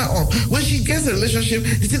up. When she gets a relationship,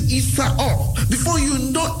 it eats her up. Before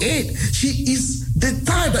you know it, she is the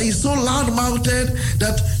type that is so loud-mouthed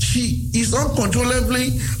that she is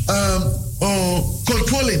uncontrollably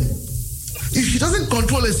controlling. If she doesn't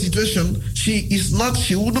control a situation, she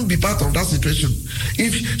wouldn't be part of that situation.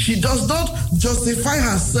 If she does not justify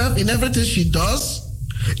herself in everything she does,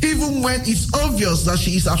 even when it's obvious that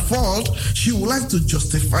she is at fault, she would like to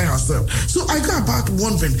justify herself. So I go about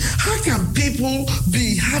wondering, how can people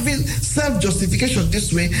be having self-justification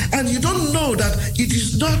this way, and you don't know that it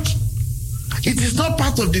is not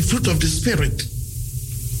part of the fruit of the Spirit?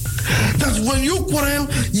 That when you quarrel,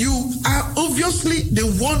 you are obviously the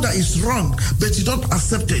one that is wrong, but you don't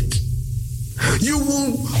accept it. You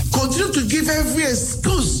will continue to give every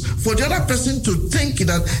excuse for the other person to think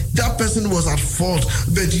that that person was at fault,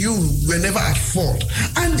 but you were never at fault.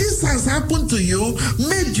 And this has happened to you,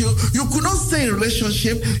 made you could not stay in a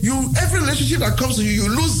relationship. Every relationship that comes to you, you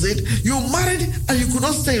lose it. You married and you could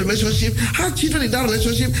not stay in a relationship, had children in that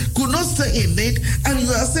relationship, could not stay in it, and you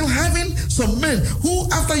are still having some men who,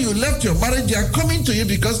 after you left your marriage, they are coming to you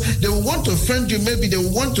because they will want to friend you, maybe they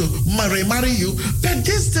will want to marry you, but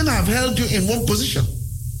this thing have held you in one position.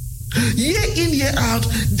 Year in, year out,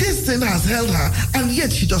 this thing has held her, and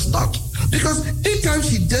yet she does not. Because anytime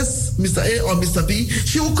she does Mr. A or Mr. B,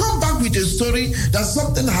 she will come back with a story that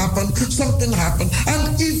something happened.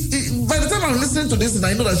 And if by the time I'm listening to this and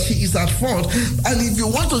I know that she is at fault, and if you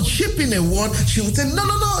want to chip in a word, she will say, no,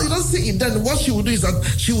 you don't see it. Then what she will do is that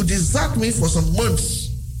she will desert me for some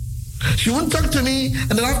months. She won't talk to me,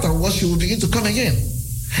 and then afterwards she will begin to come again.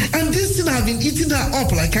 And this thing have been eating her up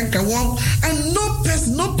like cankerworm, and no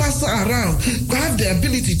pastor around have the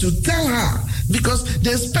ability to tell her, because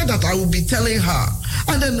they expect that I will be telling her,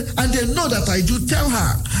 and they know that I do tell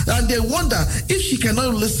her, and they wonder if she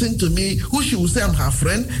cannot listen to me, who she will say I'm her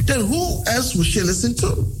friend, then who else will she listen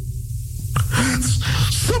to?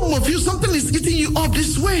 Some of you, something is eating you up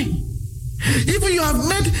this way. Even you have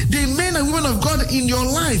met the men and women of God in your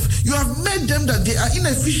life, you have met them that they are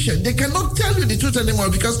inefficient. They cannot tell you the truth anymore,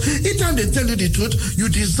 because each time they tell you the truth, you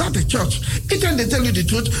desert the church. Each time they tell you the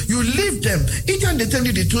truth, you leave them. Each time they tell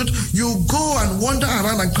you the truth, you go and wander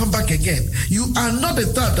around and come back again. You are not the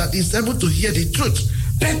type that is able to hear the truth.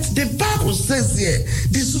 But the Bible says here,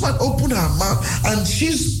 this woman opened her mouth and she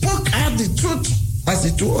spoke out the truth as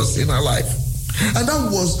it was in her life. And that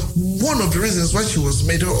was one of the reasons why she was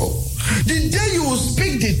made whole. The day you will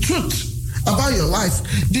speak the truth about your life,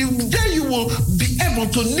 the day you will be able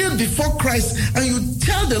to kneel before Christ and you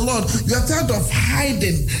tell the Lord, you are tired of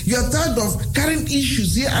hiding, you are tired of carrying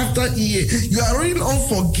issues year after year, you are really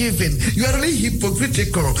unforgiving, you are really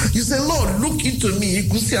hypocritical. You say, Lord, look into me. You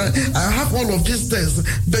could see I have all of these things,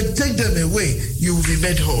 but take them away, you will be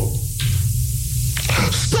made whole.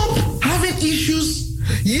 Stop having issues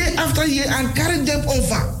year after year and carry them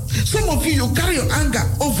over. Some of you carry your anger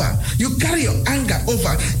over. You carry your anger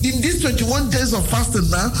over. In these 21 days of fasting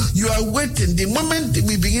now, you are waiting. The moment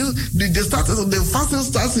we begin, the fasting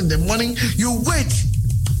starts in the morning, you wait.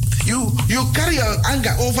 You carry your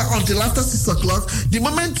anger over until after 6 o'clock. The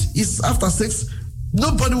moment it's after 6,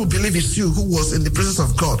 nobody will believe it's you who was in the presence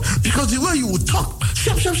of God. Because the way you will talk,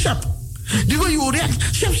 sharp. The way you will react,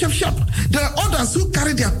 sharp. There are others who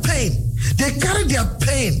carry their pain. They carry their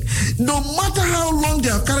pain. No matter how long they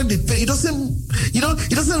have carried the pain, it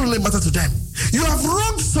doesn't really matter to them. You have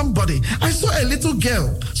wronged somebody. I saw a little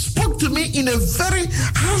girl spoke to me in a very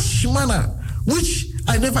harsh manner, which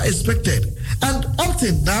I never expected. And up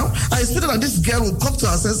till now, I expected that this girl would come to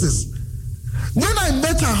her senses. When I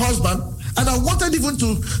met her husband, and I wanted even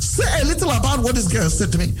to say a little about what this girl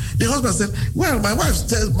said to me, the husband said, well, my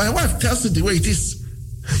wife tells you the way it is.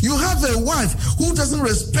 You have a wife who doesn't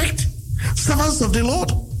respect servants of the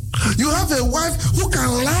Lord. You have a wife who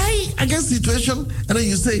can lie against the situation, and then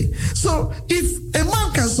you say, so if a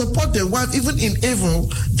man can support the wife even in evil,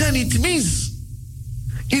 then it means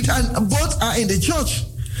and both are in the church.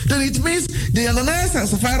 Then it means the Ananias and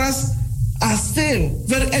Sapphira are still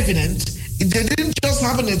very evident. They didn't just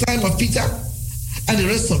happen in the time of Peter and the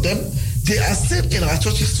rest of them. They are still in our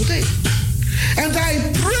churches today. And I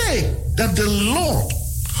pray that the Lord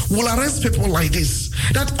will arrest people like this.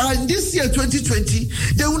 That in this year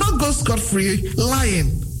 2020, they will not go scot-free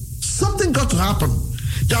lying. Something got to happen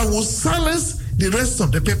that will silence the rest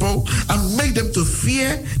of the people and make them to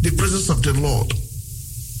fear the presence of the Lord.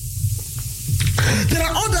 There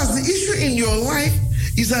are others. The issue in your life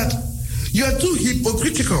is that you are too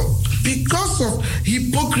hypocritical. Because of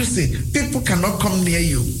hypocrisy, people cannot come near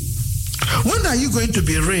you. When are you going to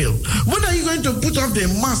be real? When are you going to put off the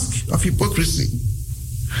mask of hypocrisy?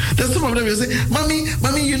 There's some of them will say, Mommy,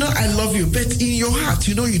 I love you, but in your heart,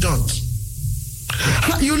 you don't.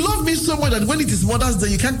 You love me so much that when it is Mother's Day,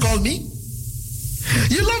 you can't call me.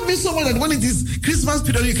 You love me so much that when it is Christmas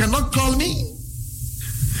period, you cannot call me.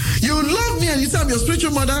 You love me and you say I'm your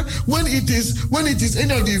spiritual mother. When it is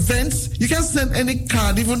any of the events, you can't send any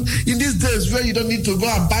card. Even in these days where you don't need to go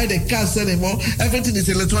and buy the cards anymore, everything is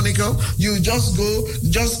electronic. You just go,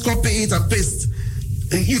 just copy it and paste.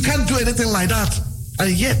 You can't do anything like that.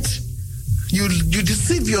 And yet, you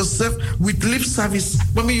deceive yourself with lip service.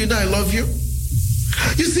 Mommy, I love you.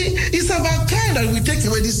 You see, it's about time that we take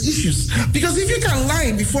away these issues. Because if you can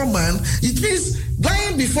lie before man, it means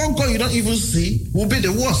lying before God you don't even see will be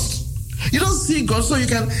the worst. You don't see God, so you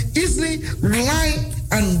can easily lie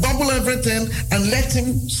and bubble everything and let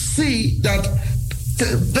him see that,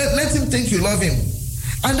 let him think you love him.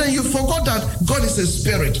 And then you forgot that God is a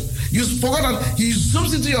spirit. You forgot that he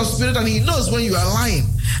zooms into your spirit and he knows when you are lying.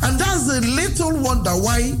 And that's a little wonder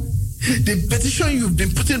why the petition you've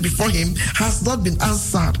been putting before him has not been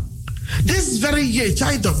answered. This very year,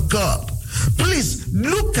 child of God, please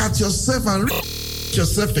look at yourself and look at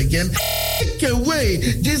yourself again. Take away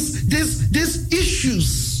these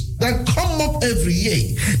issues that come up every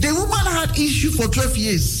year. The woman had issue for 12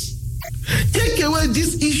 years. Take away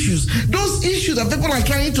these issues. Those issues that people are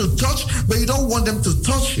trying to touch, but you don't want them to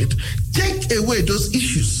touch it. Take away those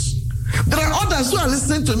issues. There are others who are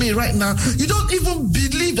listening to me right now. You don't even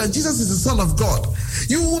believe that Jesus is the Son of God.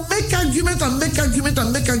 You will make argument and make argument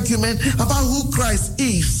and make argument about who Christ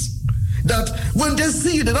is. That when they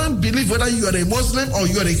see you, they don't believe whether you are a Muslim or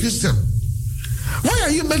you are a Christian. Why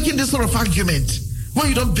are you making this sort of argument when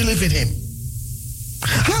you don't believe in him?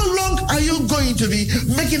 How long are you going to be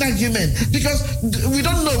making argument? Because we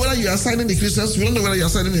don't know whether you are signing the Christians, we don't know whether you are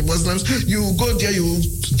signing the Muslims. You go there, you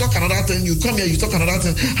talk another thing, you come here, you talk another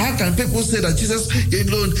thing. How can people say that Jesus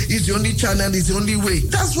alone is the only channel, is the only way?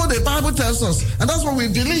 That's what the Bible tells us, and that's what we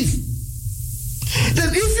believe. Then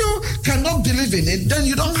if you cannot believe in it, then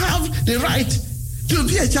you don't have the right to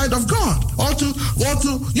be a child of God or to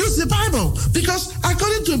use the Bible. Because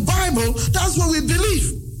according to the Bible, that's what we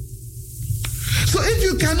believe. So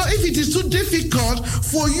if it is too difficult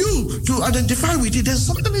for you to identify with it, then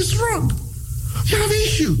something is wrong. You have an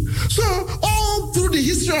issue. So all through the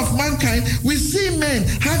history of mankind, we see men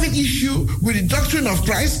having issue with the doctrine of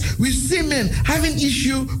Christ. We see men having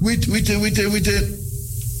issue with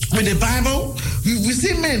the Bible. We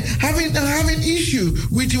see men having issue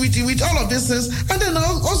with all of these things. And then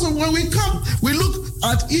also when we look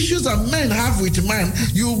at issues that men have with man,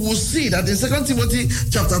 you will see that in 2 Timothy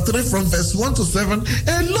chapter 3 from verse 1 to 7,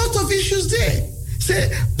 a lot of issues there.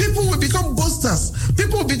 Say, people will become boasters.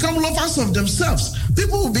 People will become lovers of themselves.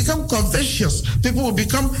 People will become covetous. People will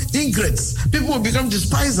become ingrates. People will become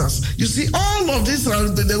despisers. You see, all of this,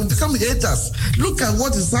 they will become haters. Look at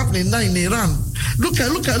what is happening now in Iran. Look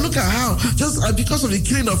at how, just because of the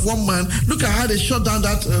killing of one man, look at how they shut down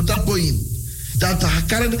that Boeing that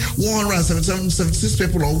carried 176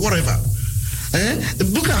 people or whatever.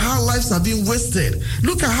 Look at how lives are being wasted.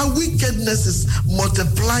 Look at how wickedness is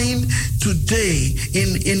multiplying today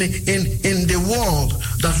in the world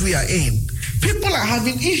that we are in. People are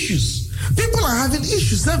having issues. People are having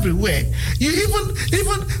issues everywhere. You even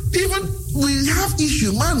we have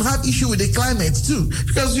issue. Man have issue with the climate too,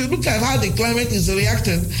 because you look at how the climate is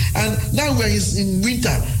reacting, and now we're in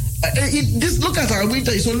winter. Look at our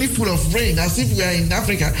winter, it's only full of rain, as if we are in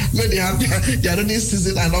Africa where they have their rainy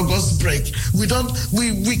season and August break. We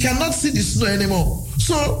cannot see the snow anymore.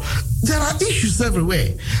 So there are issues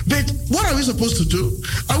everywhere. But what are we supposed to do?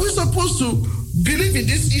 Are we supposed to believe in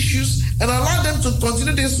these issues and allow them to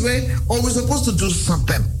continue this way, or are we supposed to do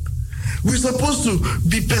something? We're supposed to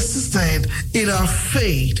be persistent in our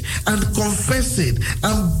faith and confess it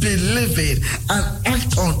and believe it and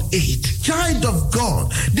act on it. Child of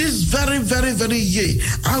God, this very, very, very year,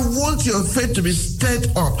 I want your faith to be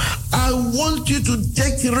stirred up. I want you to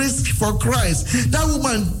take risk for Christ. That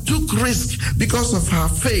woman took risk because of her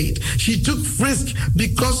faith. She took risk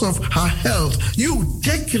because of her health. You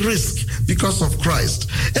take risk because of Christ.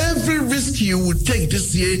 Every risk you will take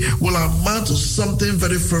this year will amount to something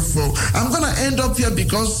very fruitful. I'm going to end up here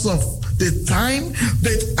because of the time,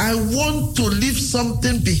 but I want to leave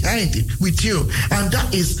something behind with you. And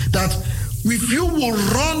that is that if you will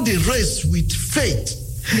run the race with faith,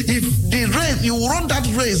 if you run that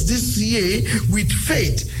race this year with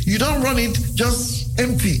faith, you don't run it just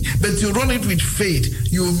empty, but you run it with faith,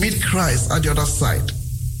 you will meet Christ at the other side.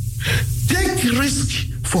 Take risk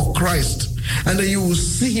for Christ, and then you will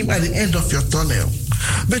see him at the end of your tunnel.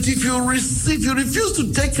 But if you refuse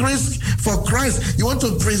to take risk for Christ, you want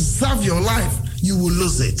to preserve your life, you will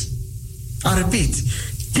lose it. I repeat,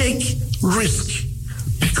 take risk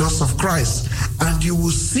because of Christ, and you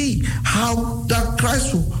will see how that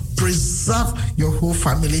Christ will preserve your whole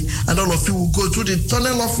family, and all of you will go through the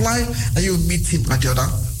tunnel of life, and you will meet him at the other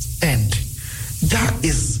end. That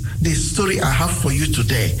is the story I have for you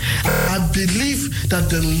today. I believe that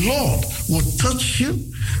the Lord will touch you,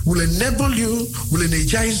 will enable you, will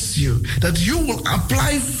energize you, that you will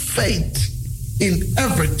apply faith in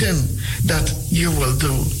everything that you will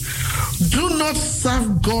do. Do not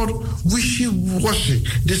serve God wishy-washy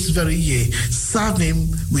this very year. Serve him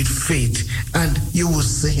with faith, and you will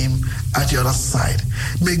see him at the other side.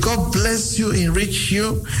 May God bless you, enrich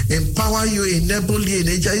you, empower you, enable you,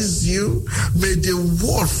 energize you. May the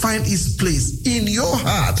word find its place in your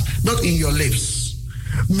heart, not in your lips.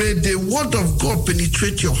 May the word of God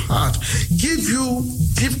penetrate your heart, give you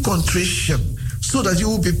deep contrition, so that you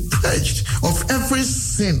will be purged of every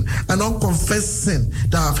sin and unconfessed sin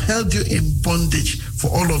that have held you in bondage for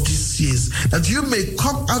all of these years. That you may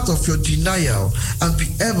come out of your denial and be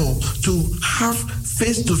able to have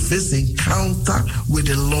face-to-face encounter with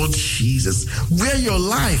the Lord Jesus, where your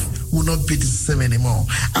life will not be the same anymore.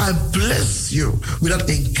 I bless you with that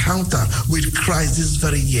encounter with Christ this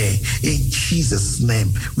very year. In Jesus' name,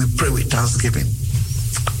 we pray with thanksgiving.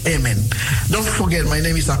 Amen. Don't forget, my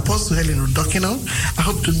name is Apostle Helen Rudokino. I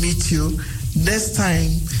hope to meet you next time,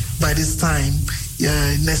 by this time,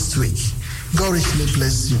 next week. God richly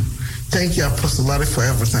bless you. Thank you, Apostle Larry, for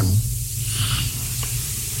everything.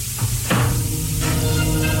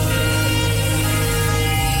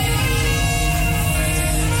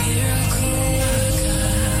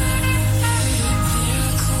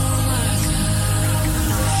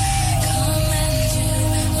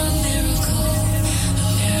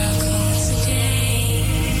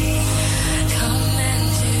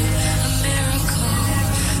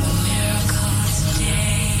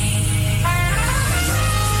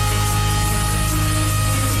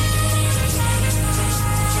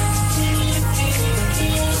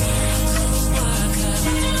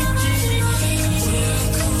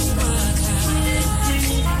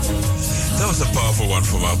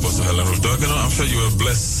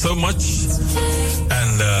 So much,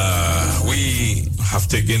 and we have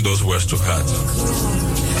taken those words to heart.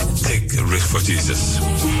 Take a risk for Jesus.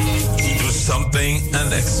 Do something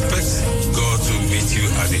and expect God to meet you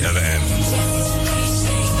at the other end.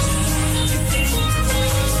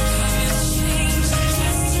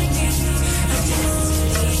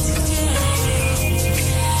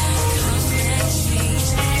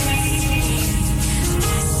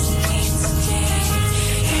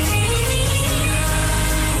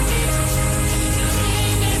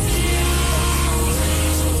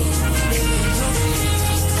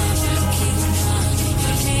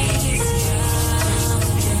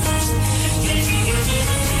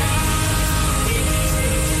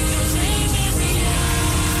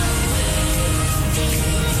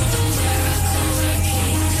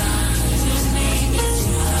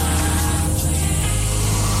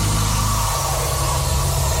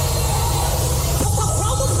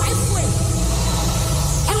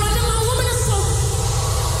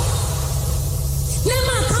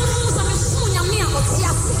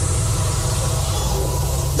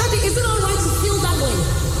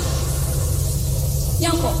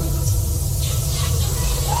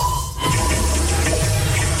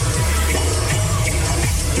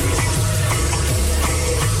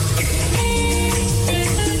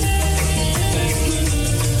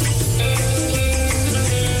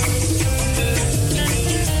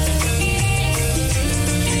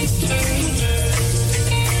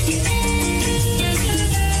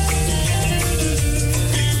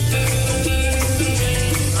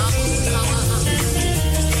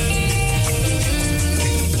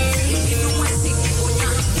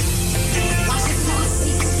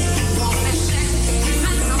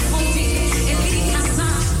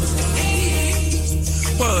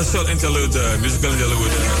 Musical interlude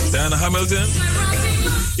with Diana Hamilton.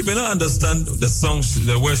 You may not understand the songs,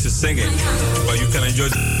 the words she's singing, but you can enjoy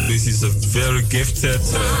this. Is a very gifted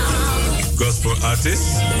gospel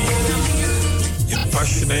artist,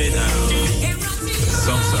 passionate, and the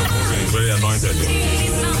songs are moving, very anointed.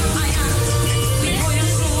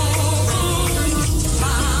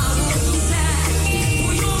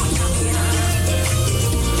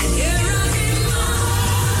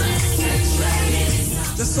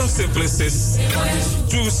 The song simply says,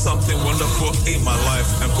 do something wonderful in my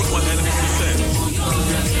life and put my enemies to shame.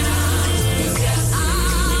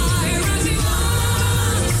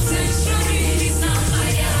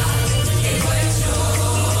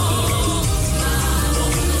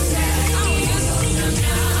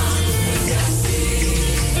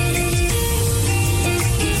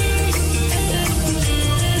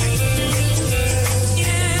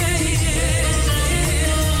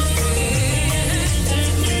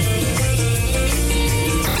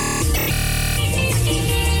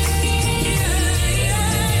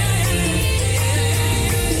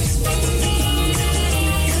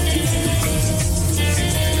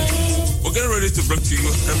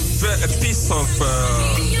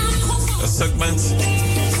 segment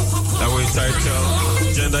that we title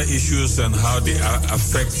Gender Issues and How They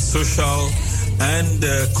Affect Social and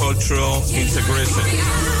Cultural Integration.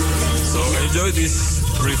 So enjoy this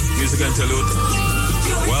brief music interlude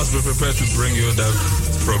whilst we prepare to bring you that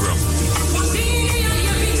program.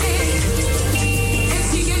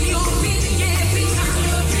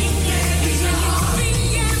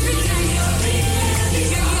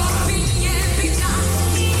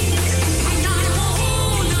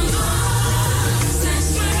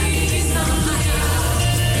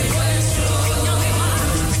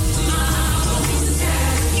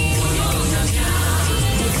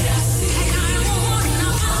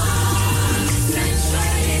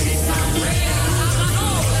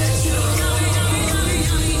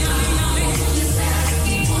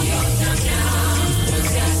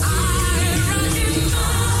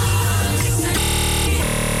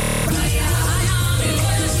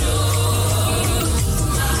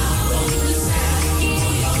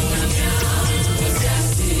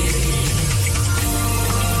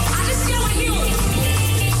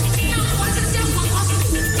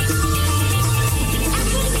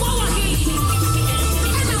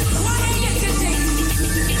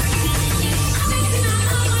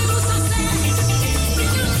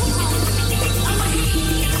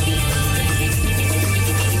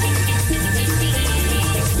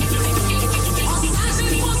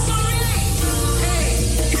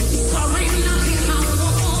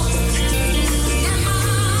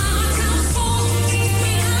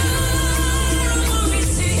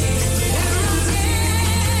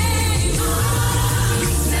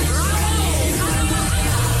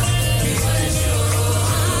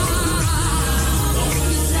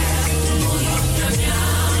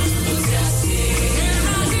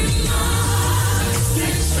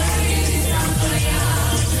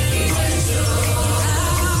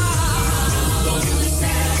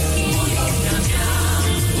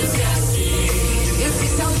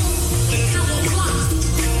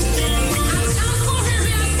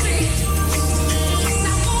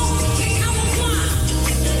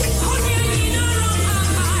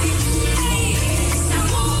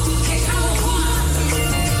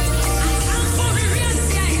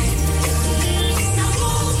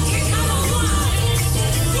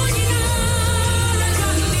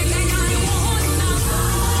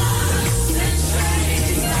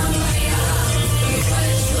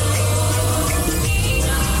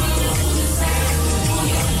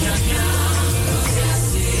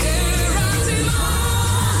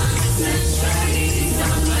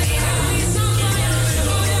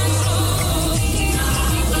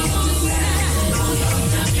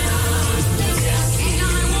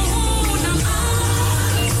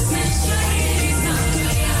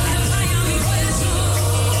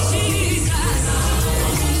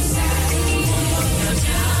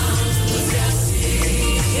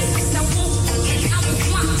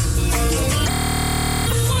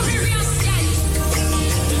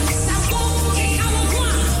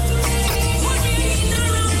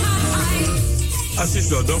 As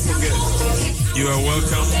usual, don't forget, you are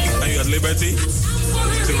welcome and you are at liberty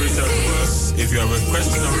to reach out to us if you have a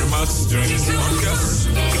question or remarks during this podcast.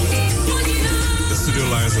 The studio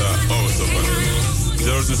lines are always open.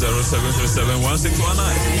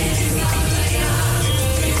 0207371619.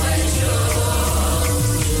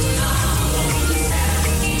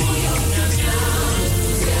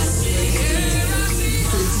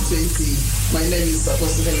 My name is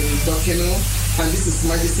Apostle Henry Dokino, and this is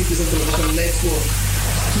Majesty Christian Television Network.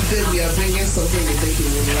 Today we are bringing something we think you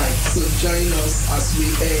will like, so join us as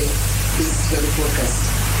we air this very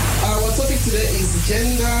podcast. Our topic today is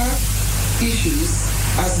gender issues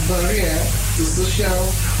as barrier to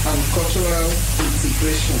social and cultural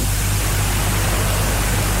integration.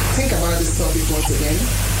 Think about this topic once again.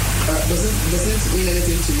 Does it mean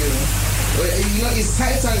anything to you? You know, it's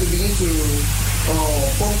high time we begin to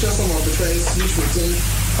puncture some of the trends which we think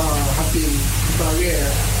have been barrier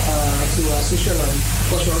to our social and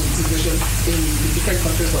cultural integration in the different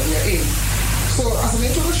countries that we are in. So as an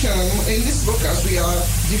introduction, in this broadcast we are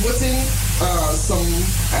devoting some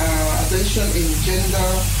attention in gender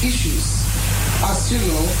issues. As you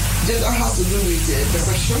know, gender has to do with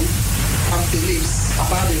perception and beliefs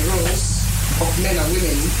about the roles of men and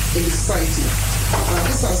women in the society.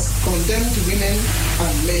 This has condemned women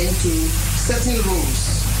and men to certain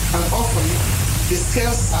roles, and often the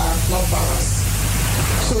scales are not balanced.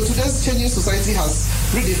 So today's changing society has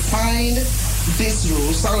redefined these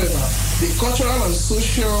rules. However, the cultural and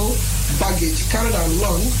social baggage carried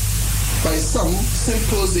along by some still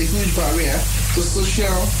pose a huge barrier to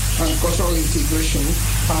social and cultural integration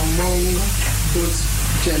among both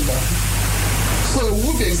gender. So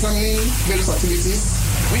we'll be examining various activities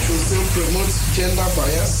which will still promote gender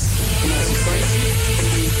bias in our society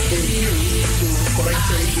in view to correct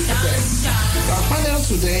them. Our panel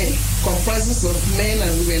today comprises of men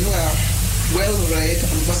and women who are well-read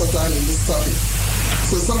and versatile in this topic.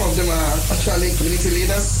 So some of them are actually community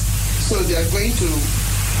leaders, so they are going to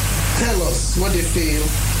tell us what they feel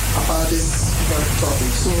about this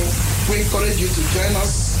topic. So we encourage you to join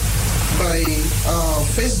us by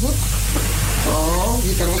Facebook, or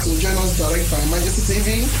you can also join us direct by Majesty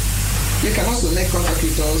TV. You can also make contact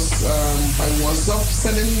with us by WhatsApp,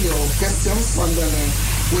 sending your questions, and then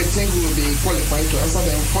we think we will be qualified to answer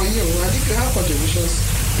them for you. And if you have contributions,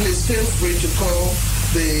 please feel free to call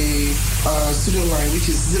the studio line,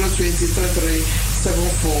 which is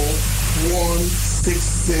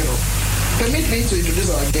 020-3374-160. Permit me to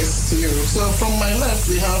introduce our guests to you. So from my left,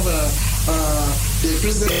 we have the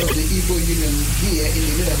president of the Igbo Union here in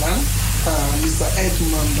the Netherlands, Mr.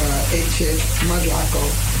 Edmund H. Maduako.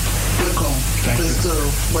 Welcome. Please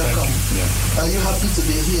welcome. Yeah. Are you happy to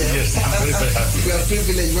be here? Yes, I'm very, very happy. We are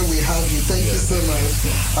privileged when we have you. Thank you so much.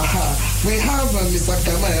 We have Mr.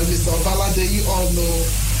 Kamal, Mr. Obalade. You all know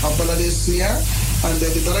Obalade Suya, and the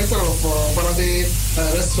director of Obalade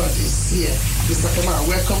Restaurant is here. Mr. Kamal,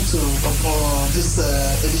 welcome to this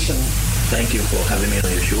edition. Thank you for having me on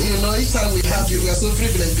your show. You know, each time we have you, we are so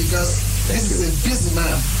privileged because this is a busy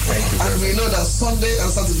man. Thank you. And we know that Sunday and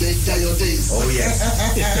Saturday are your days. Oh, yes.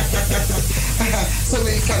 So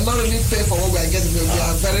we cannot really pay for what we are getting. We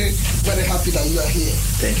are very, very happy that you are here.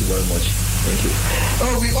 Thank you very much. Thank you.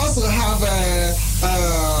 Oh, we also have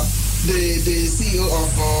the CEO of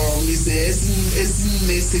Ms.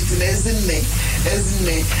 Ezine,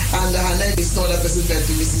 and her name is not other person but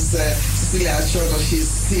Mrs. Cecilia Achono.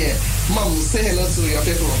 She's here. Mom, say hello to your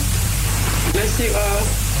people. Bless you all.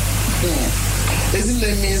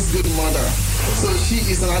 Ezine means good mother. So she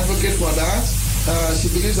is an advocate for that. She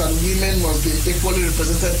believes that women must be equally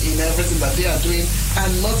represented in everything that they are doing, and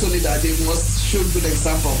not only that, they must show good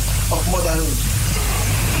example of motherhood.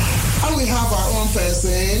 And we have our own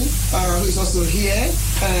person who is also here,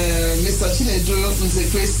 Mr. Chinedu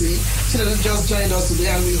Nzekwesi. Chinedu just joined us today,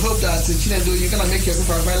 and we hope that Chinedu, you're going to make yourself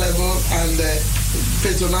available and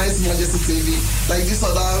patronize Majesty TV. Like this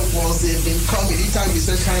other ones, they've been coming. Each time we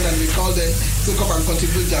say shine and we call them to come and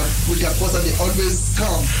contribute with their post, and they always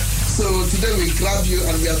come. So today we grab you,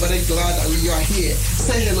 and we are very glad that you are here.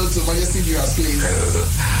 Say hello to Majesty viewers, please.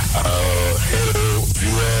 Hello,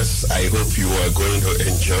 viewers. I hope you are going to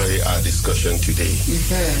enjoy our discussion today.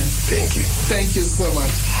 Thank you. Thank you so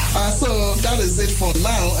much. So that is it for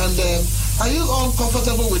now. And are you all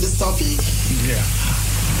comfortable with this topic? Yeah.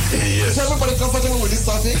 Yes. Is everybody comfortable with this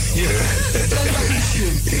topic? Yeah.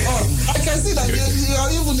 I can see that you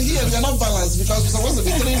are even here. We are not balanced because we're supposed to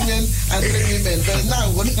be 3 men and 3 women. But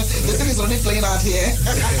now the thing is already playing out here.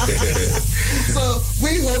 So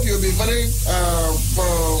we hope you'll be very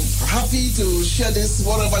happy to share this,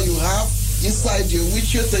 whatever you have inside you,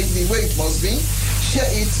 which you think the way it must be.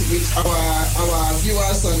 Share it with our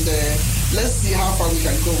viewers, and let's see how far we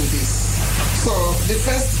can go with this. So the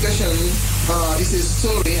first question is a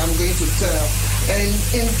story I'm going to tell. And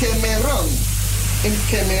in Cameroon, a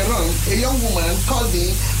young woman called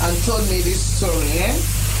me and told me this story,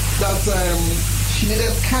 that she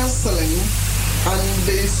needed counseling, and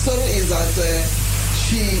the story is that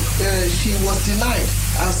she was denied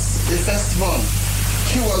as the firstborn.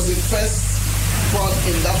 She was the firstborn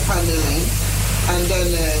in that family, and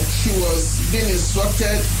then she was being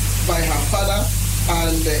instructed by her father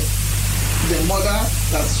and the mother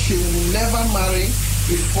that she will never marry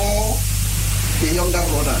before the younger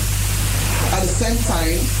brother. At the same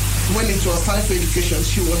time, when it was time for education,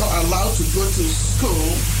 she was not allowed to go to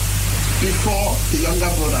school before the younger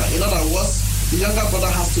brother. In other words, the younger brother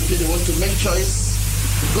has to be the one to make choice,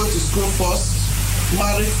 go to school first,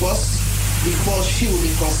 marry first, before she will be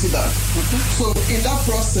considered. So in that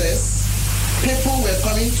process, people were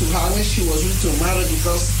coming to her when she was ready to marry,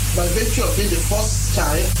 because by virtue of being the first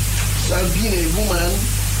child, being a woman,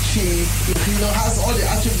 she has all the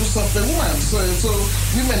attributes of a woman. So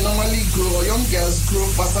women normally grow, or young girls grow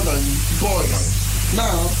faster than boys.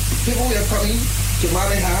 Now, people were coming to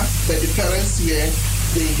marry her, but the parents were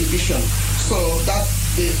the inhibition. So that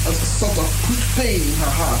sort of put pain in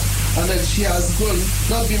her heart. And then she has grown,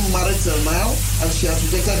 not been married till now, and she has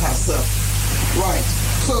rejected herself. Right.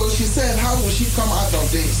 So she said, how will she come out of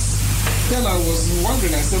this? Then I was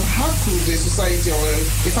wondering, I said, how could a society or a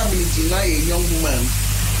family deny a young woman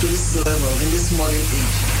to this level in this modern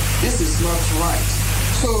age? This is not right.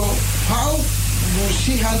 So how will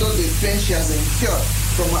she handle the pain she has incurred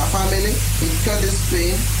from her family, incur this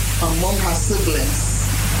pain, among her siblings,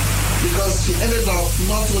 because she ended up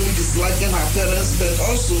not only disliking her parents, but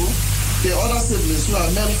also the other siblings who are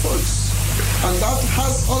male folks. And that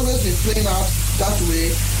has always been playing out that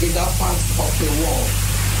way in that part of the world.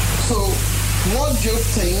 So what do you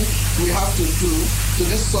think we have to do to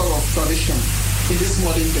this sort of tradition in this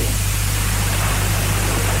modern day?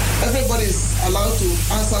 Everybody is allowed to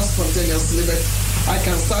answer spontaneously, but I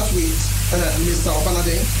can start with Mr.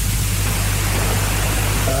 Obalade.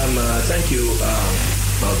 Thank you,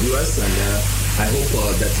 viewers, and I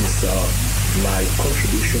hope that is my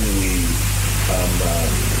contribution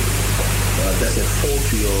that's a fall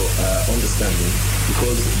to your understanding,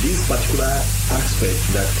 because this particular aspect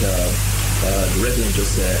that the Reverend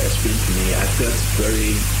just explained to me, I felt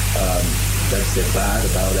very bad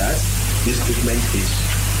about that. This treatment is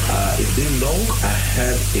it's been long. I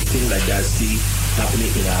have a thing like that still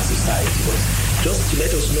happening in our society, but just to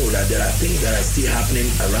let us know that there are things that are still happening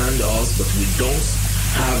around us, but we don't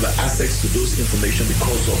have access to those information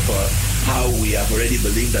because of how we have already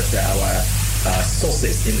believed that our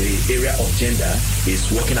sources in the area of gender is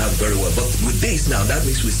working out very well. But with this now, that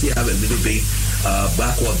means we still have a little bit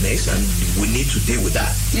backwardness, and we need to deal with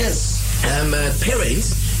that. Yes.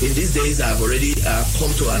 Parents in these days have already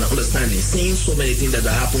come to an understanding, seeing so many things that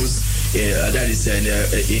happens that is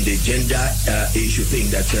in the gender issue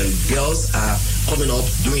thing, that girls are coming up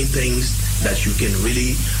doing things that you can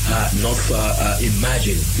really not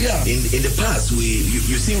imagine. Yeah. In the past,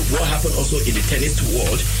 you see what happened also in the tennis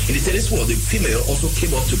world. In the tennis world, the female also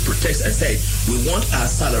came up to protest and said, we want our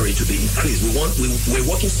salary to be increased. We're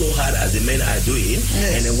working so hard as the men are doing,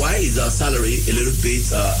 yes. And then why is our salary a little bit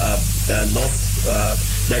not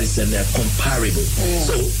that is comparable?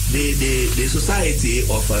 So the society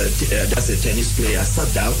of that's a tennis player sat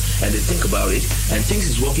down and they think about it, and things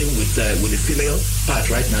is working with the female part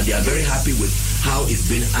right now. They are very happy with how it's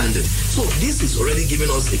been handled. So this is already giving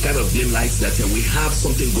us a kind of dim light that we have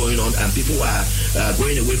something going on, and people are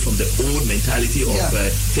going away from the old mentality of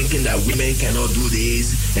thinking that women cannot do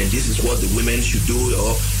this and this is what the women should do.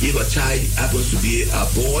 Or if a child happens to be a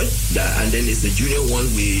boy and then it's the junior one,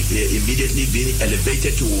 we immediately being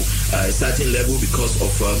elevated to a certain level because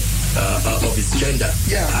of its gender.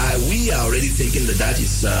 We are already thinking that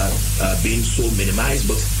is being so minimized,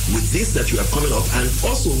 but with this that you are coming up, and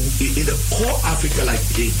also in the core Africa, like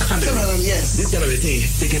in Cameroon, yes. This kind of a thing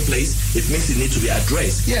taking place, it means it needs to be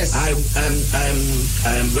addressed. Yes. I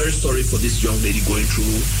am very sorry for this young lady going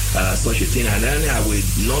through such a thing, and then I would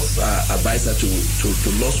not advise her to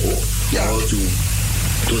lose hope or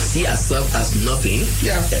to see herself as nothing,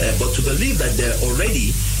 but to believe that they're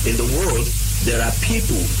already in the world. There are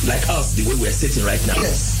people like us, the way we're sitting right now.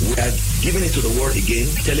 Yes. We are giving it to the world again,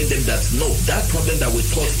 telling them that no, that problem that we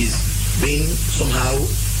thought is being somehow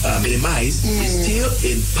minimized is still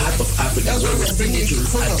in part of Africa where we still need to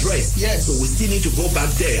address. Yes. So we still need to go back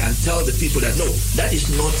there and tell the people that no, that is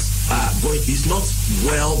not it's not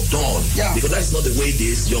well done. Because that's not the way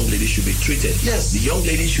this young lady should be treated. Yes. The young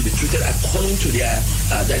lady should be treated according to their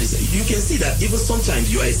that is. You can see that even sometimes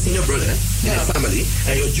you are a senior brother in a family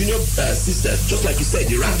and your junior sister, just like you said,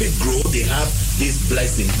 the rapid growth, they have this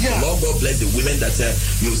blessing. The Lord God bless the women that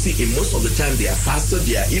you see in most of the time they are faster,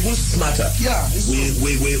 they are even smarter.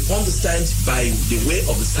 We understand by the way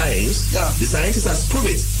of the science. The scientists have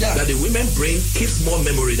proven that the women brain keeps more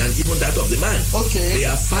memory than even that of the man. Okay. They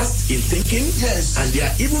are fast in thinking, and they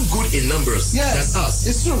are even good in numbers than us.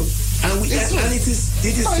 It's true. And it is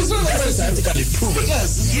scientifically proven.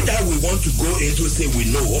 Either we want to go into say we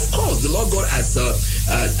know. Of course, the Lord God has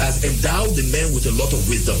endowed the men with a lot of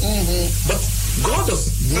wisdom. But God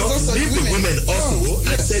does not leave the women also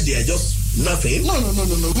and say they are just nothing. No.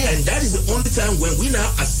 And that is the only time when we now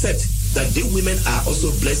accept that the women are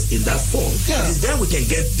also blessed in that form. It is then we can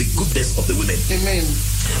get the goodness of the women. Amen.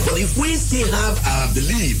 But if we still have our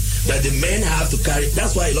belief that the men have to carry,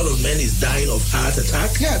 that's why a lot of men is dying of heart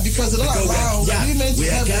attack. Because they don't allow women to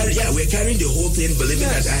we're carrying the whole thing,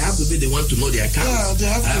 believing that I have to be the one to know their accounts.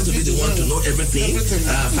 I have to be the one to know everything.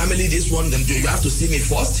 Family, this one, then you have to see me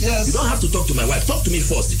first. You don't have to talk to my wife. Talk to me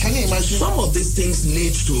first. Can you imagine? Some of these things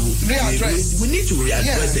need to readdress. We need to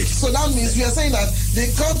readdress it. So that means we are saying that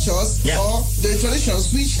the cultures or the traditions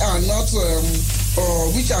which are not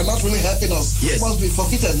really helping us must be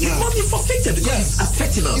forfeited now. It must be forfeited because it's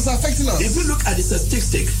affecting us. It's affecting us. If you look at the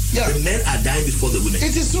statistic, the men are dying before the women.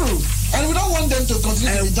 It is true. And we don't want them to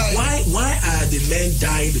continue to be dying. Why are the men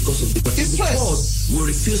dying because of the women? It's because we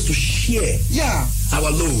refuse to share our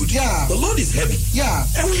load. The load is heavy.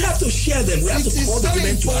 And we have to share them. We have to call the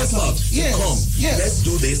women to us up. Come. Let's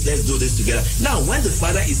do this together. Now, when the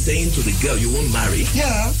father is saying to the girl, you won't marry,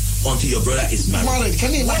 until your brother is married.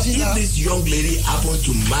 Can you imagine what if this young lady happened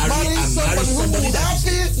to marry somebody that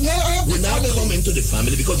will now come into the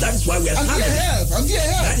family? Because that is why we are married.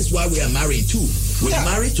 That is why we are married too. We are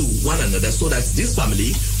married to one another so that this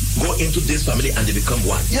family go into this family and they become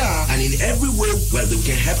one. Yeah. And in every way where we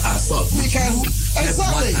can help ourselves, we can help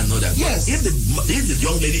one another. Yes. If the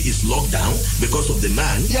young lady is locked down because of the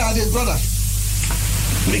man, the brother.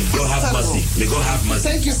 May God have mercy. May God have mercy.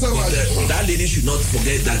 Thank you so much. That lady should not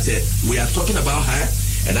forget that we are talking about her,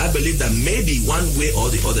 and I believe that maybe one way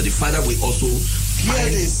or the other, the father will also hear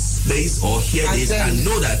this or hear this and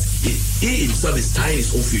know that he himself is tying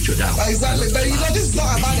his own future down. Exactly. But this is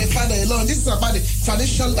not about the father alone. This is about the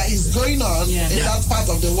tradition that is going on in that part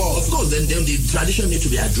of the world. Of course, then the tradition needs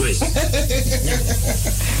to be addressed.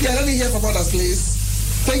 Let me hear from others, please.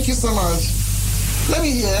 Thank you so much. Let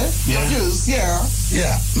me hear your views.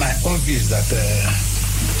 My own view is that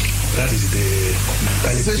that is the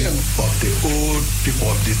mentality of the old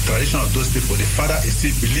people, of the tradition of those people. The father is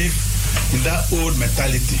still believe in that old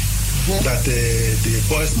mentality that the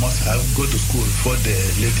boys must go to school for the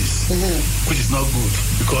ladies, which is not good,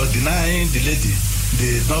 because denying the lady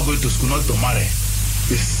they not going to school, not to marry,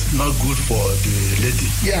 is not good for the lady.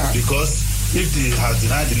 Because if they have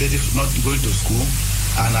denied the lady not going to school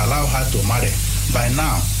and allow her to marry, by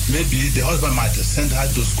now maybe the husband might send her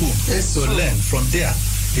to school to learn. From there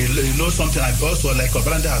he knows something. And also, like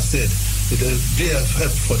Obrande has said, it will be a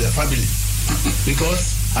help for the family,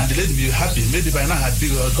 because and the lady will be happy. Maybe by now had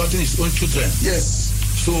gotten his own children. Yes.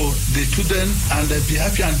 So the children and be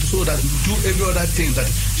happy, and so that do every other thing that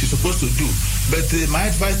she's supposed to do. But my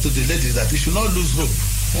advice to the lady is that she should not lose hope.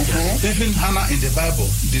 Even Hannah in the Bible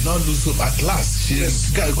did not lose hope. At last,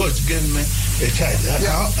 God gave me a child.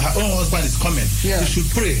 Her own husband is coming. She should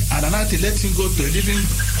pray and another let him go to a living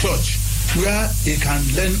church where he can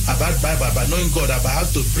learn about Bible, by knowing God, about how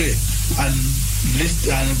to pray and list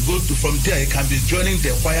and go to. From there he can be joining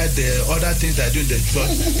the choir, the other things that do in the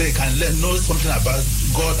church. They can know something about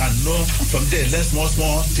God and know from there learn small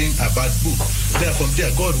thing about book. Then from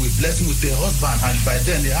there God will bless him with a husband, and by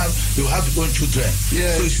then they will have their own children.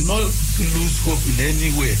 So you should not lose hope in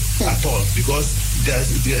any way at all, because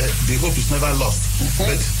the hope is never lost.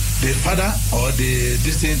 But the father or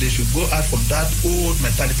this thing, they should go out from that old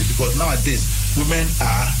mentality, because nowadays women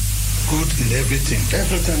are good in everything.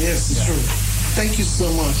 Yes, it's true. Thank you so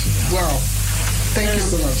much. Wow. Thank you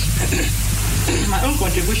so much. My own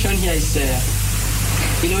contribution here is,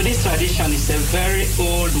 this tradition is a very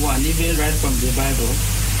old one, even right from the Bible.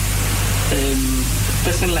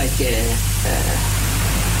 Person like the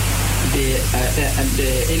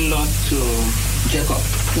in-law to Jacob.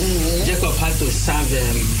 Jacob had to serve.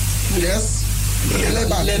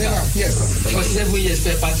 Laban. Yes. For 7 years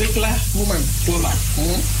for a particular woman.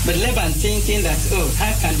 But Laban thinking that,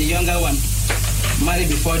 how can the younger one marry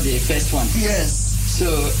before the first one? Yes.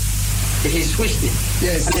 So he switched it.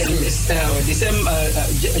 Yes. And then the same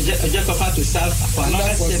Jacob had to serve for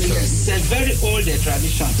another 7 years. It's a very old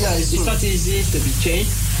tradition. It's not easy to be changed.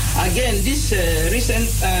 Again, this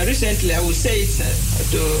recently, I would say it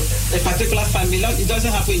to a particular family. It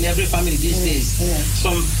doesn't happen in every family these days.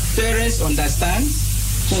 Some parents understand,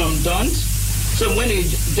 some don't. So when you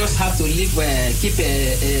just have to live, keep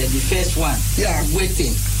the first one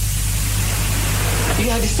waiting,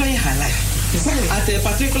 you are destroying her life. At a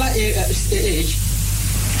particular age,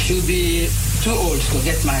 she'll be too old to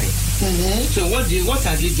get married. So what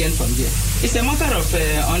have you gained from there? It's a matter of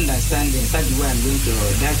understanding. That's the way I'm going to.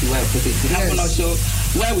 That's the way I put it. It happens also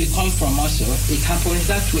where we come from. Also, it happens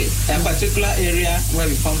that way. A particular area where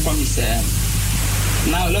we come from is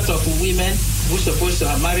now a lot of women who supposed to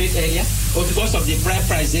have married earlier, or because of the bride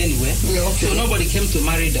price anyway. So nobody came to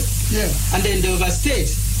marry them. And then they overstayed.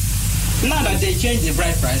 Now that they changed the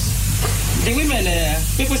bride price, the women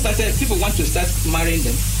people want to start marrying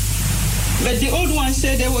them. But the old one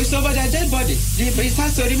said they was over their dead body. It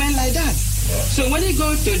has to remain like that. So when you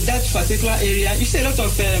go to that particular area, you see a lot of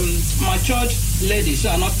matured ladies who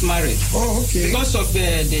are not married. Because of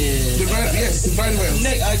the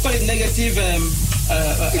I call it negative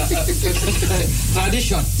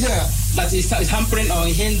tradition. That is hampering or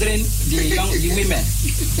hindering the women.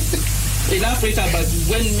 In Africa, but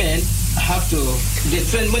when men have to,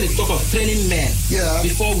 when they talk of training men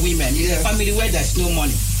before women, in a family where there's no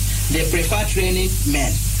money, they prefer training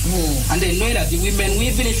men. And they know that the women,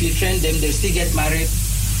 even if you train them, they still get married.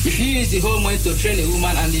 If you use the whole money to train a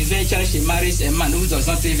woman and eventually she marries a man who does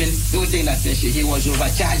not even think that he was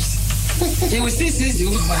overcharged, he will still seize the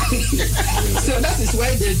woman. So that is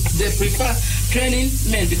why they prefer training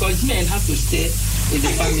men, because men have to stay in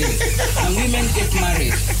the family, and women get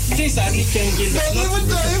married. Things are really changing. They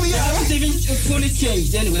haven't even fully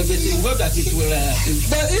changed anyway, but we hope that it will.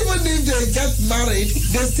 But even if they get married,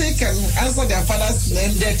 they still can answer their father's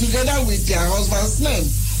name. They're together with their husband's name.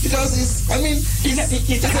 Because it's a combination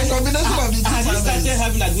of the two families. Have you started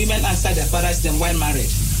having like women answer their father's name while married?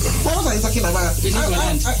 What are you talking about?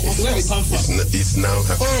 Where we come from. It's now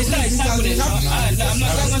happening. It's happening. I'm not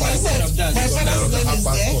aware of that. My father's name is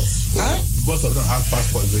there. Both of them have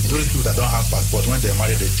passports. Those people that don't have passports, when they're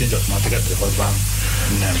married, they change automatically to the husband's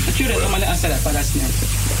name. The children normally answer their father's name.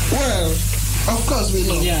 Well, of course we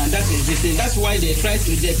know. Yeah, that is the thing. That's why they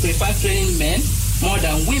prefer training men more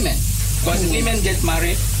than women. Because women get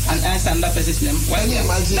married and answer another person's name. Why?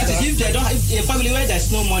 That is if they don't have a family where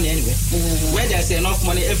there's no money anyway. Where there's enough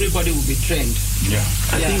money, everybody will be trained. Yeah.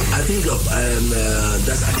 I think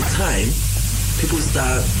that's at the time people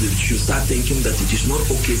should start thinking that it is not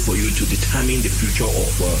okay for you to determine the future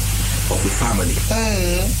of a family.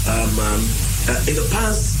 In the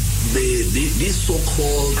past, this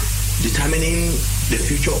so-called determining the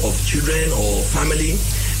future of children or family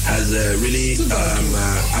has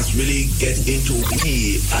really get into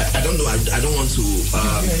me. I don't know. I don't want to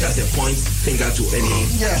as a point finger to any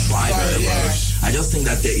tribe. I just think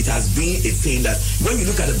that it has been a thing that when you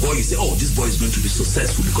look at a boy, you say, "Oh, this boy is going to be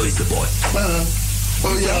successful because he's a boy."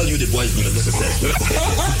 Who tell you the boy is going to be successful?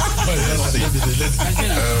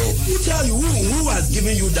 Who tell you? Who has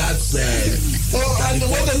given you that? And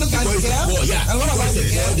when they look at the girl, and what about the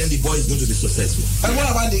girl? Then the boy is going to be successful. And what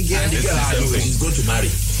about the girl? And the girl, she's going to marry.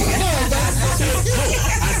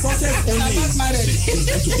 I thought only is going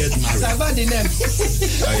to get married. About the name.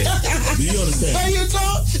 Do you understand? But you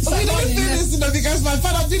know, we don't do this, because my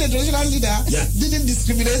father, being a traditional leader, didn't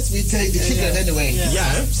discriminate with the children anyway.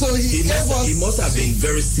 Yeah. So he must have been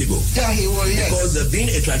very civil. Yeah, he was. Yes. Because being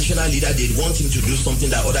a traditional leader, they want him to do something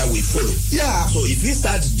that other will follow. Yeah. So if he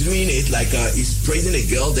starts doing it like he's praising a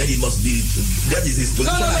girl, then he must be. That is his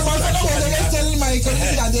position. No. My father was always telling my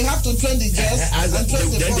community that they have to train the girls and train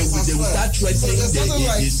the boys as well. They will start threatening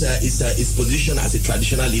his position as a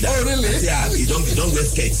traditional leader. Oh, really? You don't wear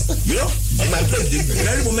skates. You know, in my place, the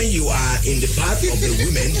very moment you are in the path of the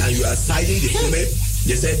women and you are siding the women,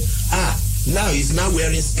 they said, now he's not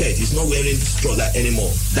wearing skirt. He's not wearing stroller anymore.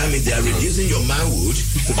 That means they are reducing your manhood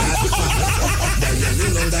to that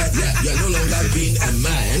that you are no longer being a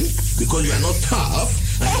man because you are not tough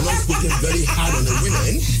and you're not speaking very hard on the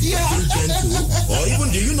women. Being gentle. Or even,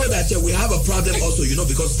 do you know that we have a problem also? You know,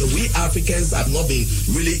 because we Africans have not been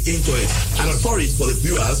really into it. I'm sorry for the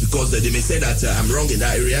viewers because they may say that I'm wrong in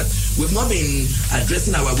that area. We've not been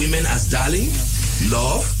addressing our women as darling,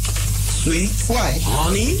 love, sweet,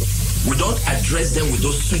 honey. We don't address them with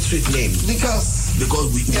those sweet names. Because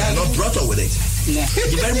we are not brought up with it.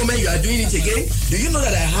 The very moment you are doing it again, do you know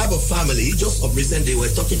that I have a family, just of recent, they were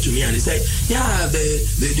talking to me and they said, do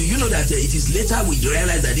you know that it is later we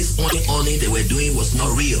realized that this honey they were doing was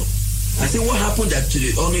not real. I said, what happened that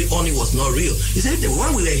the honey was not real? He said,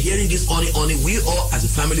 when we were hearing this honey, we all as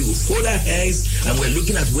a family will fold our hands and we're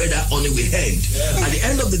looking at where that honey will head. At the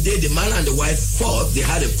end of the day, the man and the wife fought, they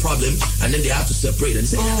had a problem, and then they had to separate. And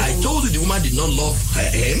he said, I told you the woman did not love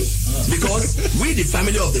him because we, the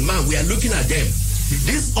family of the man, we are looking at them.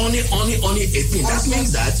 This honey, a thing. That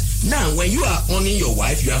means that now when you are owning your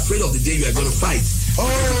wife, you are afraid of the day you are going to fight. The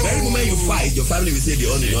very moment you fight, your family will say the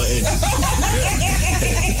honey not end.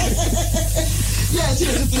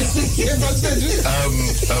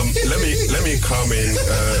 Let me come in,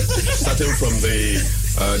 starting from the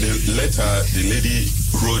letter the lady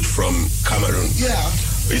wrote from Cameroon. Yeah.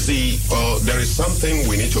 You see, there is something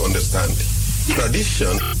we need to understand.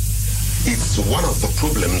 Tradition. It's one of the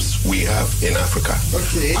problems we have in Africa.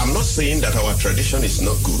 Okay. I'm not saying that our tradition is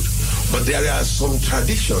not good, but there are some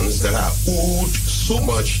traditions that are old so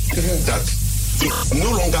much that it no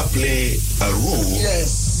longer play a role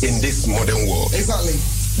in this modern world. Exactly.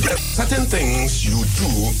 There are certain things you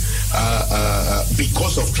do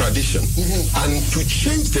because of tradition. And to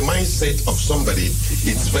change the mindset of somebody,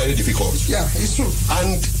 it's very difficult. Yeah, it's true.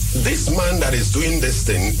 And this man that is doing this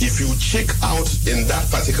thing, if you check out in that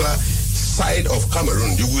particular side of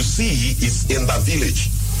Cameroon, you will see it's in the village.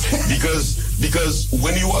 Because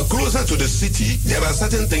when you are closer to the city, there are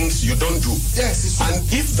certain things you don't do. Yes, it's true. And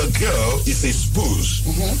if the girl is exposed,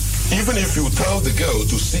 even if you tell the girl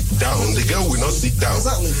to sit down, the girl will not sit down.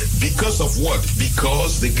 Exactly. Because of what?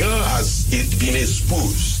 Because the girl has been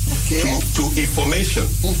exposed to information,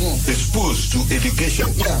 exposed to education.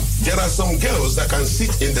 Yeah. There are some girls that can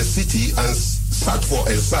sit in the city and sat for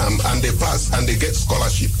exam and they pass and they get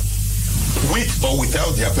scholarship, with or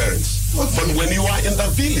without their parents. Okay. But when you are in the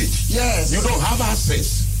village, yes, you don't have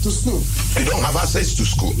access to school. You don't have access to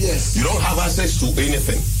school. Yes. You don't have access to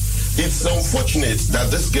anything. It's unfortunate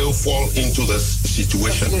that this girl fall into this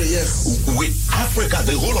situation. Yes. With Africa,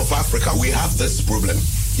 the whole of Africa, we have this problem.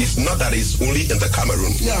 It's not that it's only in the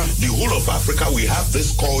Cameroon. Yeah. The whole of Africa, we have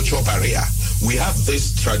this culture barrier. We have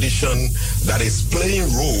this tradition that is playing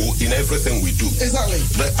role in everything we do. Exactly.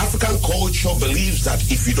 The African culture believes that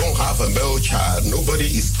if you don't have a male child, nobody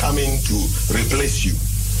is coming to replace you.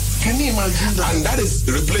 Can you imagine that? And that is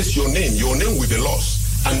replace your name. Your name will be lost.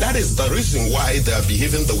 And that is the reason why they are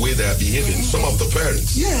behaving the way they are behaving, some of the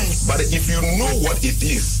parents. Yes. But if you know what it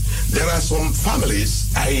is, there are some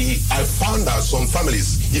families, I found out some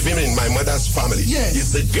families, even in my mother's family, yes,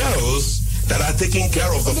 it's the girls that are taking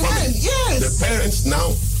care of the family. Yes. The parents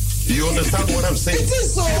now, you understand what I'm saying? It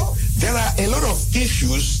is so. There are a lot of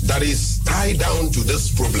issues that is tied down to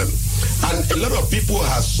this problem. And a lot of people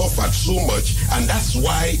have suffered so much, and that's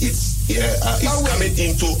why it's coming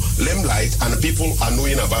into limelight and people are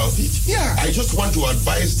knowing about it. Yeah. I just want to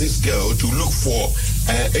advise this girl to look for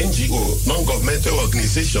NGO, non-governmental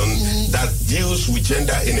organization, that deals with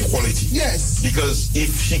gender inequality. Yes. Because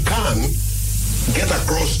if she can get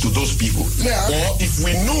across to those people, or if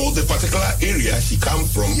we know the particular area she come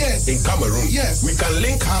from in Cameroon, we can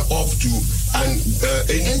link her up to an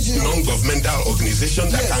non-governmental organization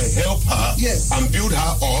that can help her and build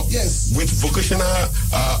her up with vocational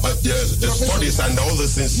studies and all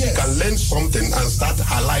those things. She can learn something and start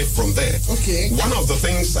her life from there. Okay. One of the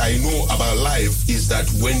things I know about life is that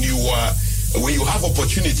when you have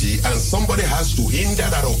opportunity and somebody has to hinder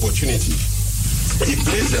that opportunity, it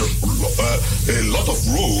plays a lot of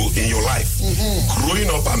role in your life.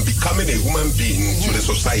 Growing up and becoming a human being to the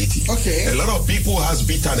society. Okay. A lot of people has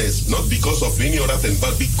bitterness, not because of any other thing,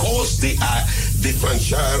 but because they are they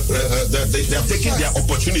have taken their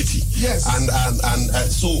opportunity. Yes. And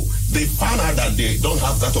so they found out that they don't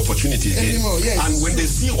have that opportunity again. And when they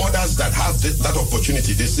see others that have that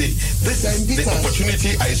opportunity, they say, this is the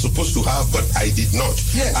opportunity I supposed to have, but I did not.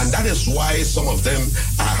 Yes. And that is why some of them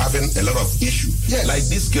are having a lot of issues. Yes. Like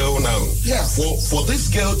this girl now. Yeah. For this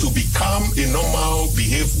girl to become a normal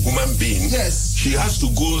behaved human being, she has to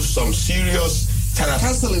go some serious therapy.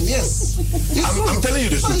 Counseling, yes. I'm telling you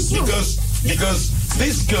the truth because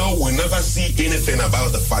this girl will never see anything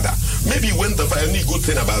about the father. Maybe when any good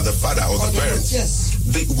thing about the father or the parents.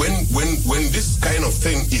 When this kind of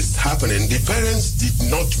thing is happening, the parents did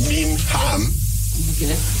not mean harm.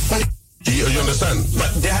 Okay. You understand?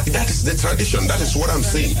 But that is the tradition. That is what I'm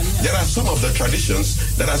saying. There are some of the traditions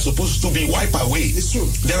that are supposed to be wiped away. It's true.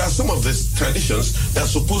 There are some of the traditions that are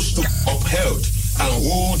supposed to be upheld and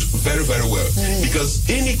hold very, very well. Because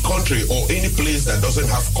any country or any place that doesn't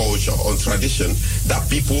have culture or tradition, that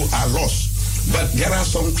people are lost. But there are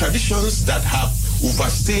some traditions that have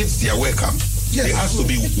overstayed their welcome. Yes, it has to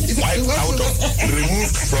be wiped out of,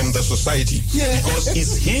 removed from the society. Because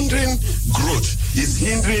it's hindering growth, it's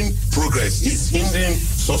hindering progress, it's hindering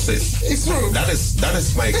success. It's true. That is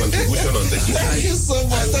my contribution on this. Thank you so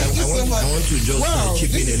much. Thank you so much. I want to just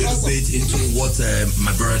chip in a little bit into what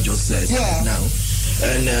my brother just said now.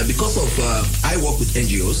 And because of, I work with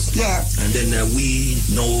NGOs, and then we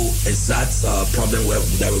know exact problem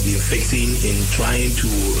that we've been facing in trying to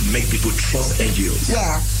make people trust NGOs.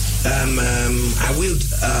 I will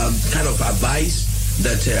kind of advise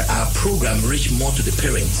that our program reach more to the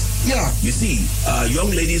parents. You see, young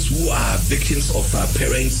ladies who are victims of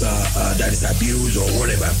parents that is abused or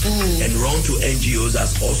whatever, and run to NGOs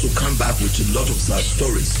has also come back with a lot of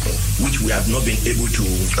stories which we have not been able to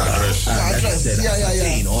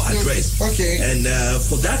ascertain or address. Okay. And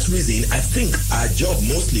for that reason, I think our job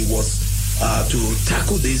mostly was to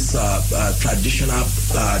tackle these traditional,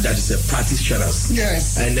 that is practitioners.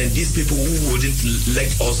 Yes. And then these people who wouldn't let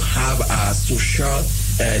us have a social,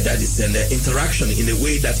 that is an interaction in a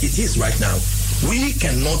way that it is right now. We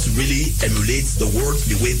cannot really emulate the world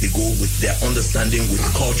the way they go with their understanding with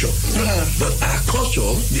culture. But our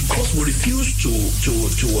culture, because we refuse to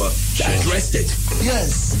address it.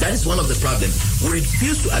 Yes. That is one of the problems. We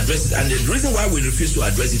refuse to address it. And the reason why we refuse to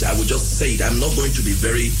address it, I will just say it. I'm not going to be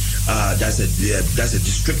very, that's a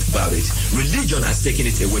descriptive about it. Religion has taken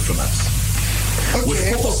it away from us. Okay. We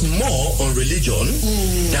focus more on religion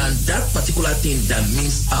than that particular thing that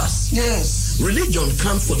means us. Yes. Religion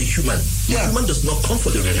comes for the human. The human does not come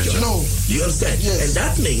for the religion. No. Do you understand? Yes. And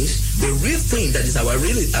that means the real thing that is our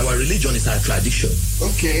religion is our tradition.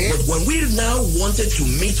 Okay. But when we now wanted to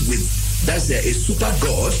meet with that's a super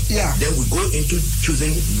god, then we go into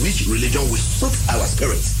choosing which religion will suit our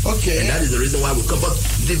spirit. Okay. And that is the reason why we come. But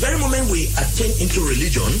the very moment we attend into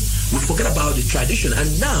religion, we forget about the tradition. And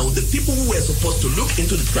now the people who were supposed to look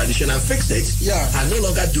into the tradition and fix it are no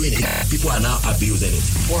longer doing it. People are now abusing it.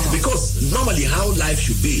 Because normally how life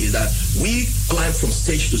should be is that we climb from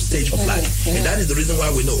stage to stage of life. And that is the reason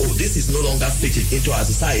why we know, this is no longer fitting into our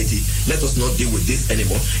society. Let us not deal with this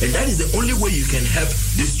anymore. And that is the only way you can help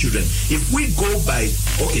these children. If we go by,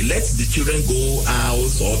 let the children go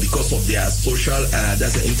out, or because of their social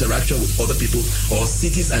that's an interaction with other people or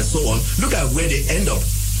cities and so on, look at where they end up.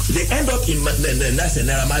 They end up in that's a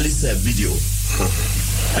Naramali's video.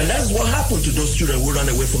 And that's what happened to those children who ran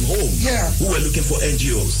away from home, who were looking for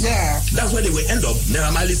NGOs. That's where they will end up,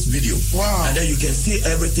 Naramali's video. And then you can see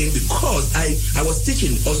everything, because I was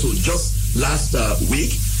teaching also just last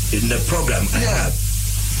week in the program I have.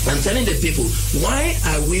 I'm telling the people, why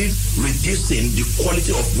are we reducing the quality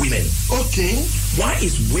of women? Why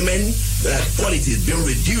is women quality being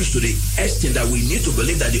reduced to the extent that we need to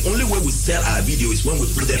believe that the only way we sell our video is when we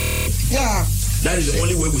put them? That is the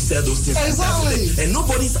only way we sell those things. Exactly. And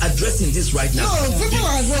nobody's addressing this right now. No, people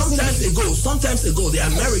are addressing Sometimes ago, the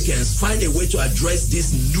Americans find a way to address this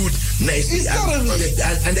nudeness.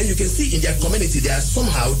 And then you can see in their community, they are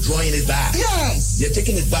somehow drawing it back. They're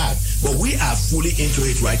taking it back. But we are fully into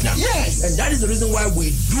it right now. And that is the reason why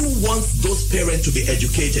we do want those parents to be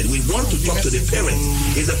educated. We want to talk to the parents.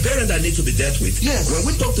 It's a parent that needs to be dealt with. When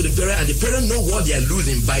we talk to the parent and the parent know what they are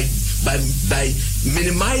losing by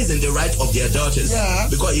minimizing the right of their daughters.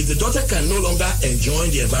 Because if the daughter can no longer enjoy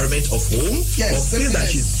the environment of home, or feel that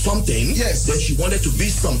she's something, then she wanted to be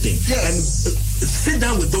something. And sit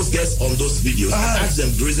down with those girls on those videos and ask them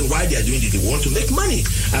the reason why they are doing it. They want to make money.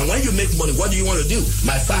 And when you make money, what do you want to do?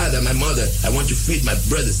 My father, my mother, I want to feed my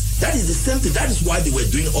brothers. That is the same thing. That is why they were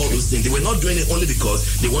doing all those things. They were not doing it only because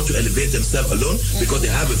they want to elevate themselves alone, because they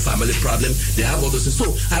have a family problem, they have all those things. So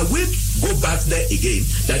I will go back there again,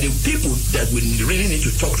 that the people that we really need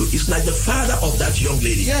to talk to is like the father of that young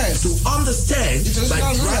lady. To understand by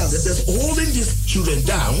that holding these children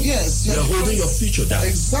down, they're holding your future down.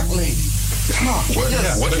 Exactly. Okay,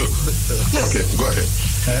 go ahead.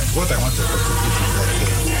 What I want to do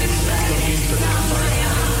is talking to the father.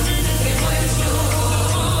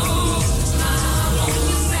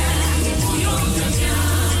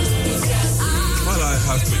 Well, I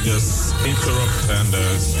have to just interrupt and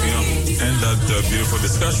end that beautiful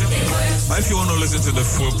discussion. If you want to listen to the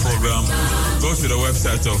full program, go to the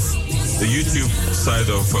website of the YouTube side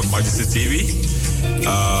of Majesty TV.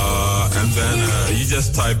 And then you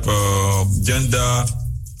just type gender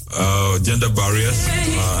barriers,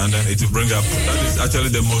 and then it will bring up. That is actually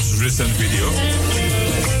the most recent video,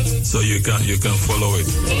 so you can follow it.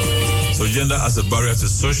 So gender as a barrier to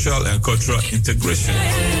social and cultural integration.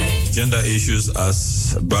 Gender issues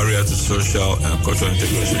as a barrier to social and cultural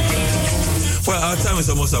integration. Well, our time is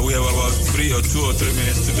almost up. We have about 2 or 3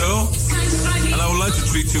 minutes to go, and I would like to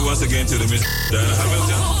treat you once again to the Miss Diana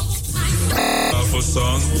Hamilton. Powerful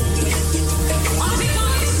song.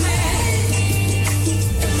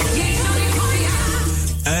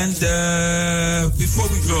 And before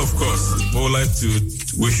we go, of course, we would like to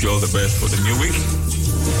wish you all the best for the new week.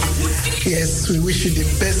 Yes, we wish you the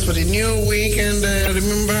best for the new week. And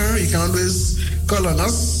remember, you can always call on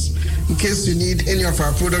us in case you need any of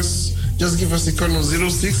our products. Just give us a call on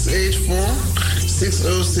 0684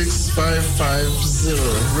 606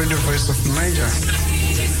 550. Radio Voice of Naija.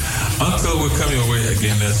 Until we come your way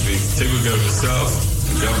again next week, take good care of yourself.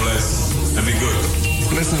 God bless and be good.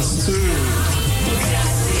 Blessings too.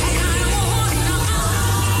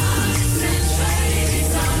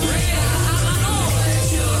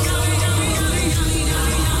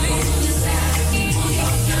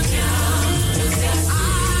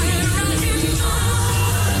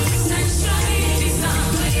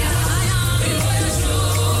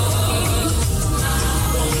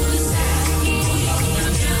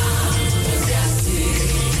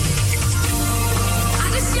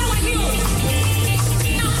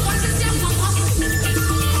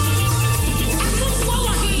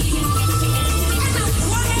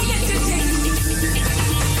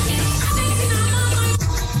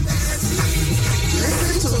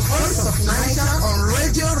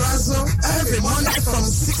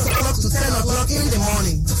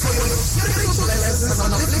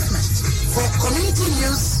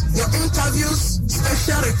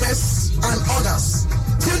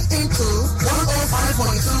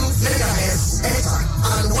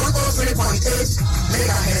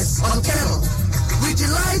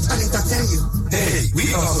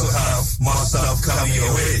 We also have more stuff coming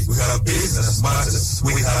your way. We have business matters.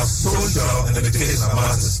 We have social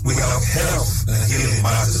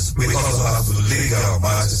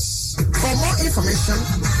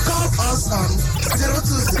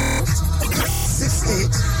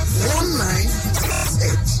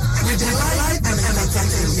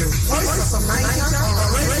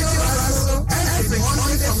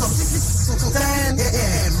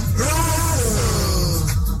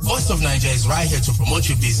Naija is right here to promote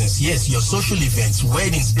your business. Yes, your social events,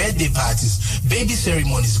 weddings, birthday parties, baby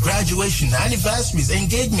ceremonies, graduation, anniversaries,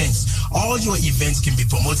 engagements. All your events can be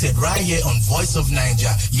promoted right here on Voice of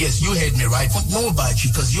Naija. Yes, you heard me right. We know about you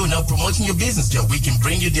because you're now promoting your business. That we can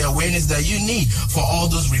bring you the awareness that you need for all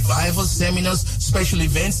those revivals, seminars, special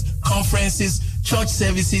events, conferences, church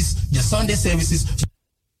services, your Sunday services.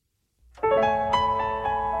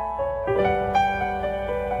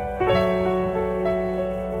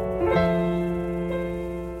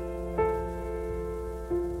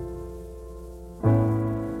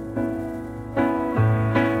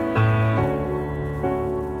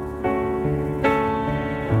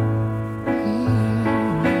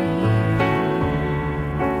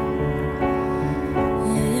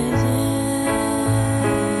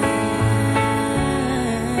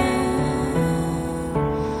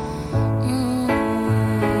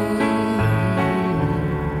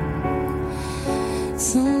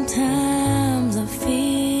 Sometimes I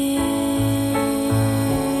feel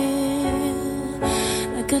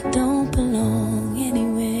like I don't belong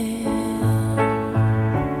anywhere,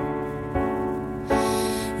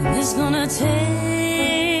 and it's gonna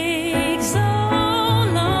take so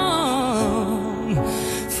long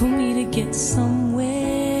for me to get somewhere.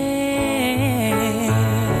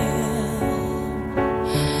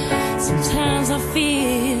 Sometimes I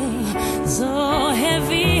feel so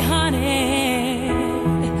heavy-hearted,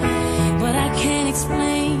 can't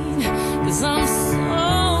explain, 'cause I'm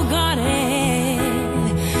so guarded,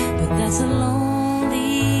 but that's a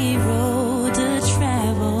lonely road to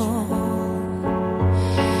travel,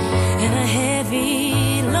 and a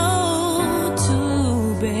heavy load to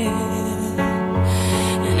bear,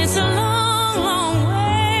 and it's a long, long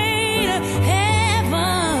way to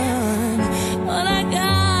heaven, but I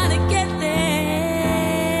gotta get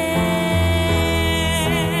there.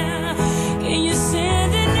 Can you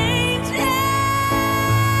send an angel?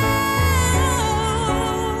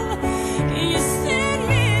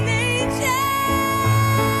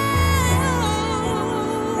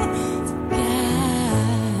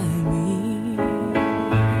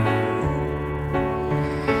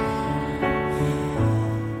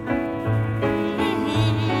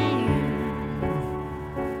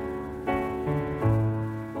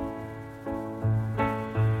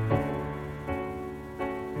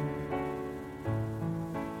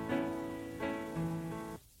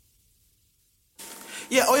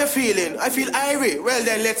 Yeah, how you feeling? I feel irie. Well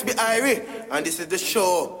then, let's be irie. And this is the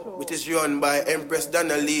show, which is run by Empress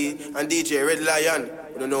Donna Lee and DJ Red Lion.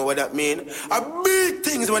 You don't know what that mean? I big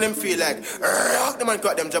things when them feel like, the man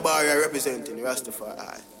got them Jabari representing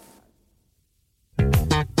Rastafari.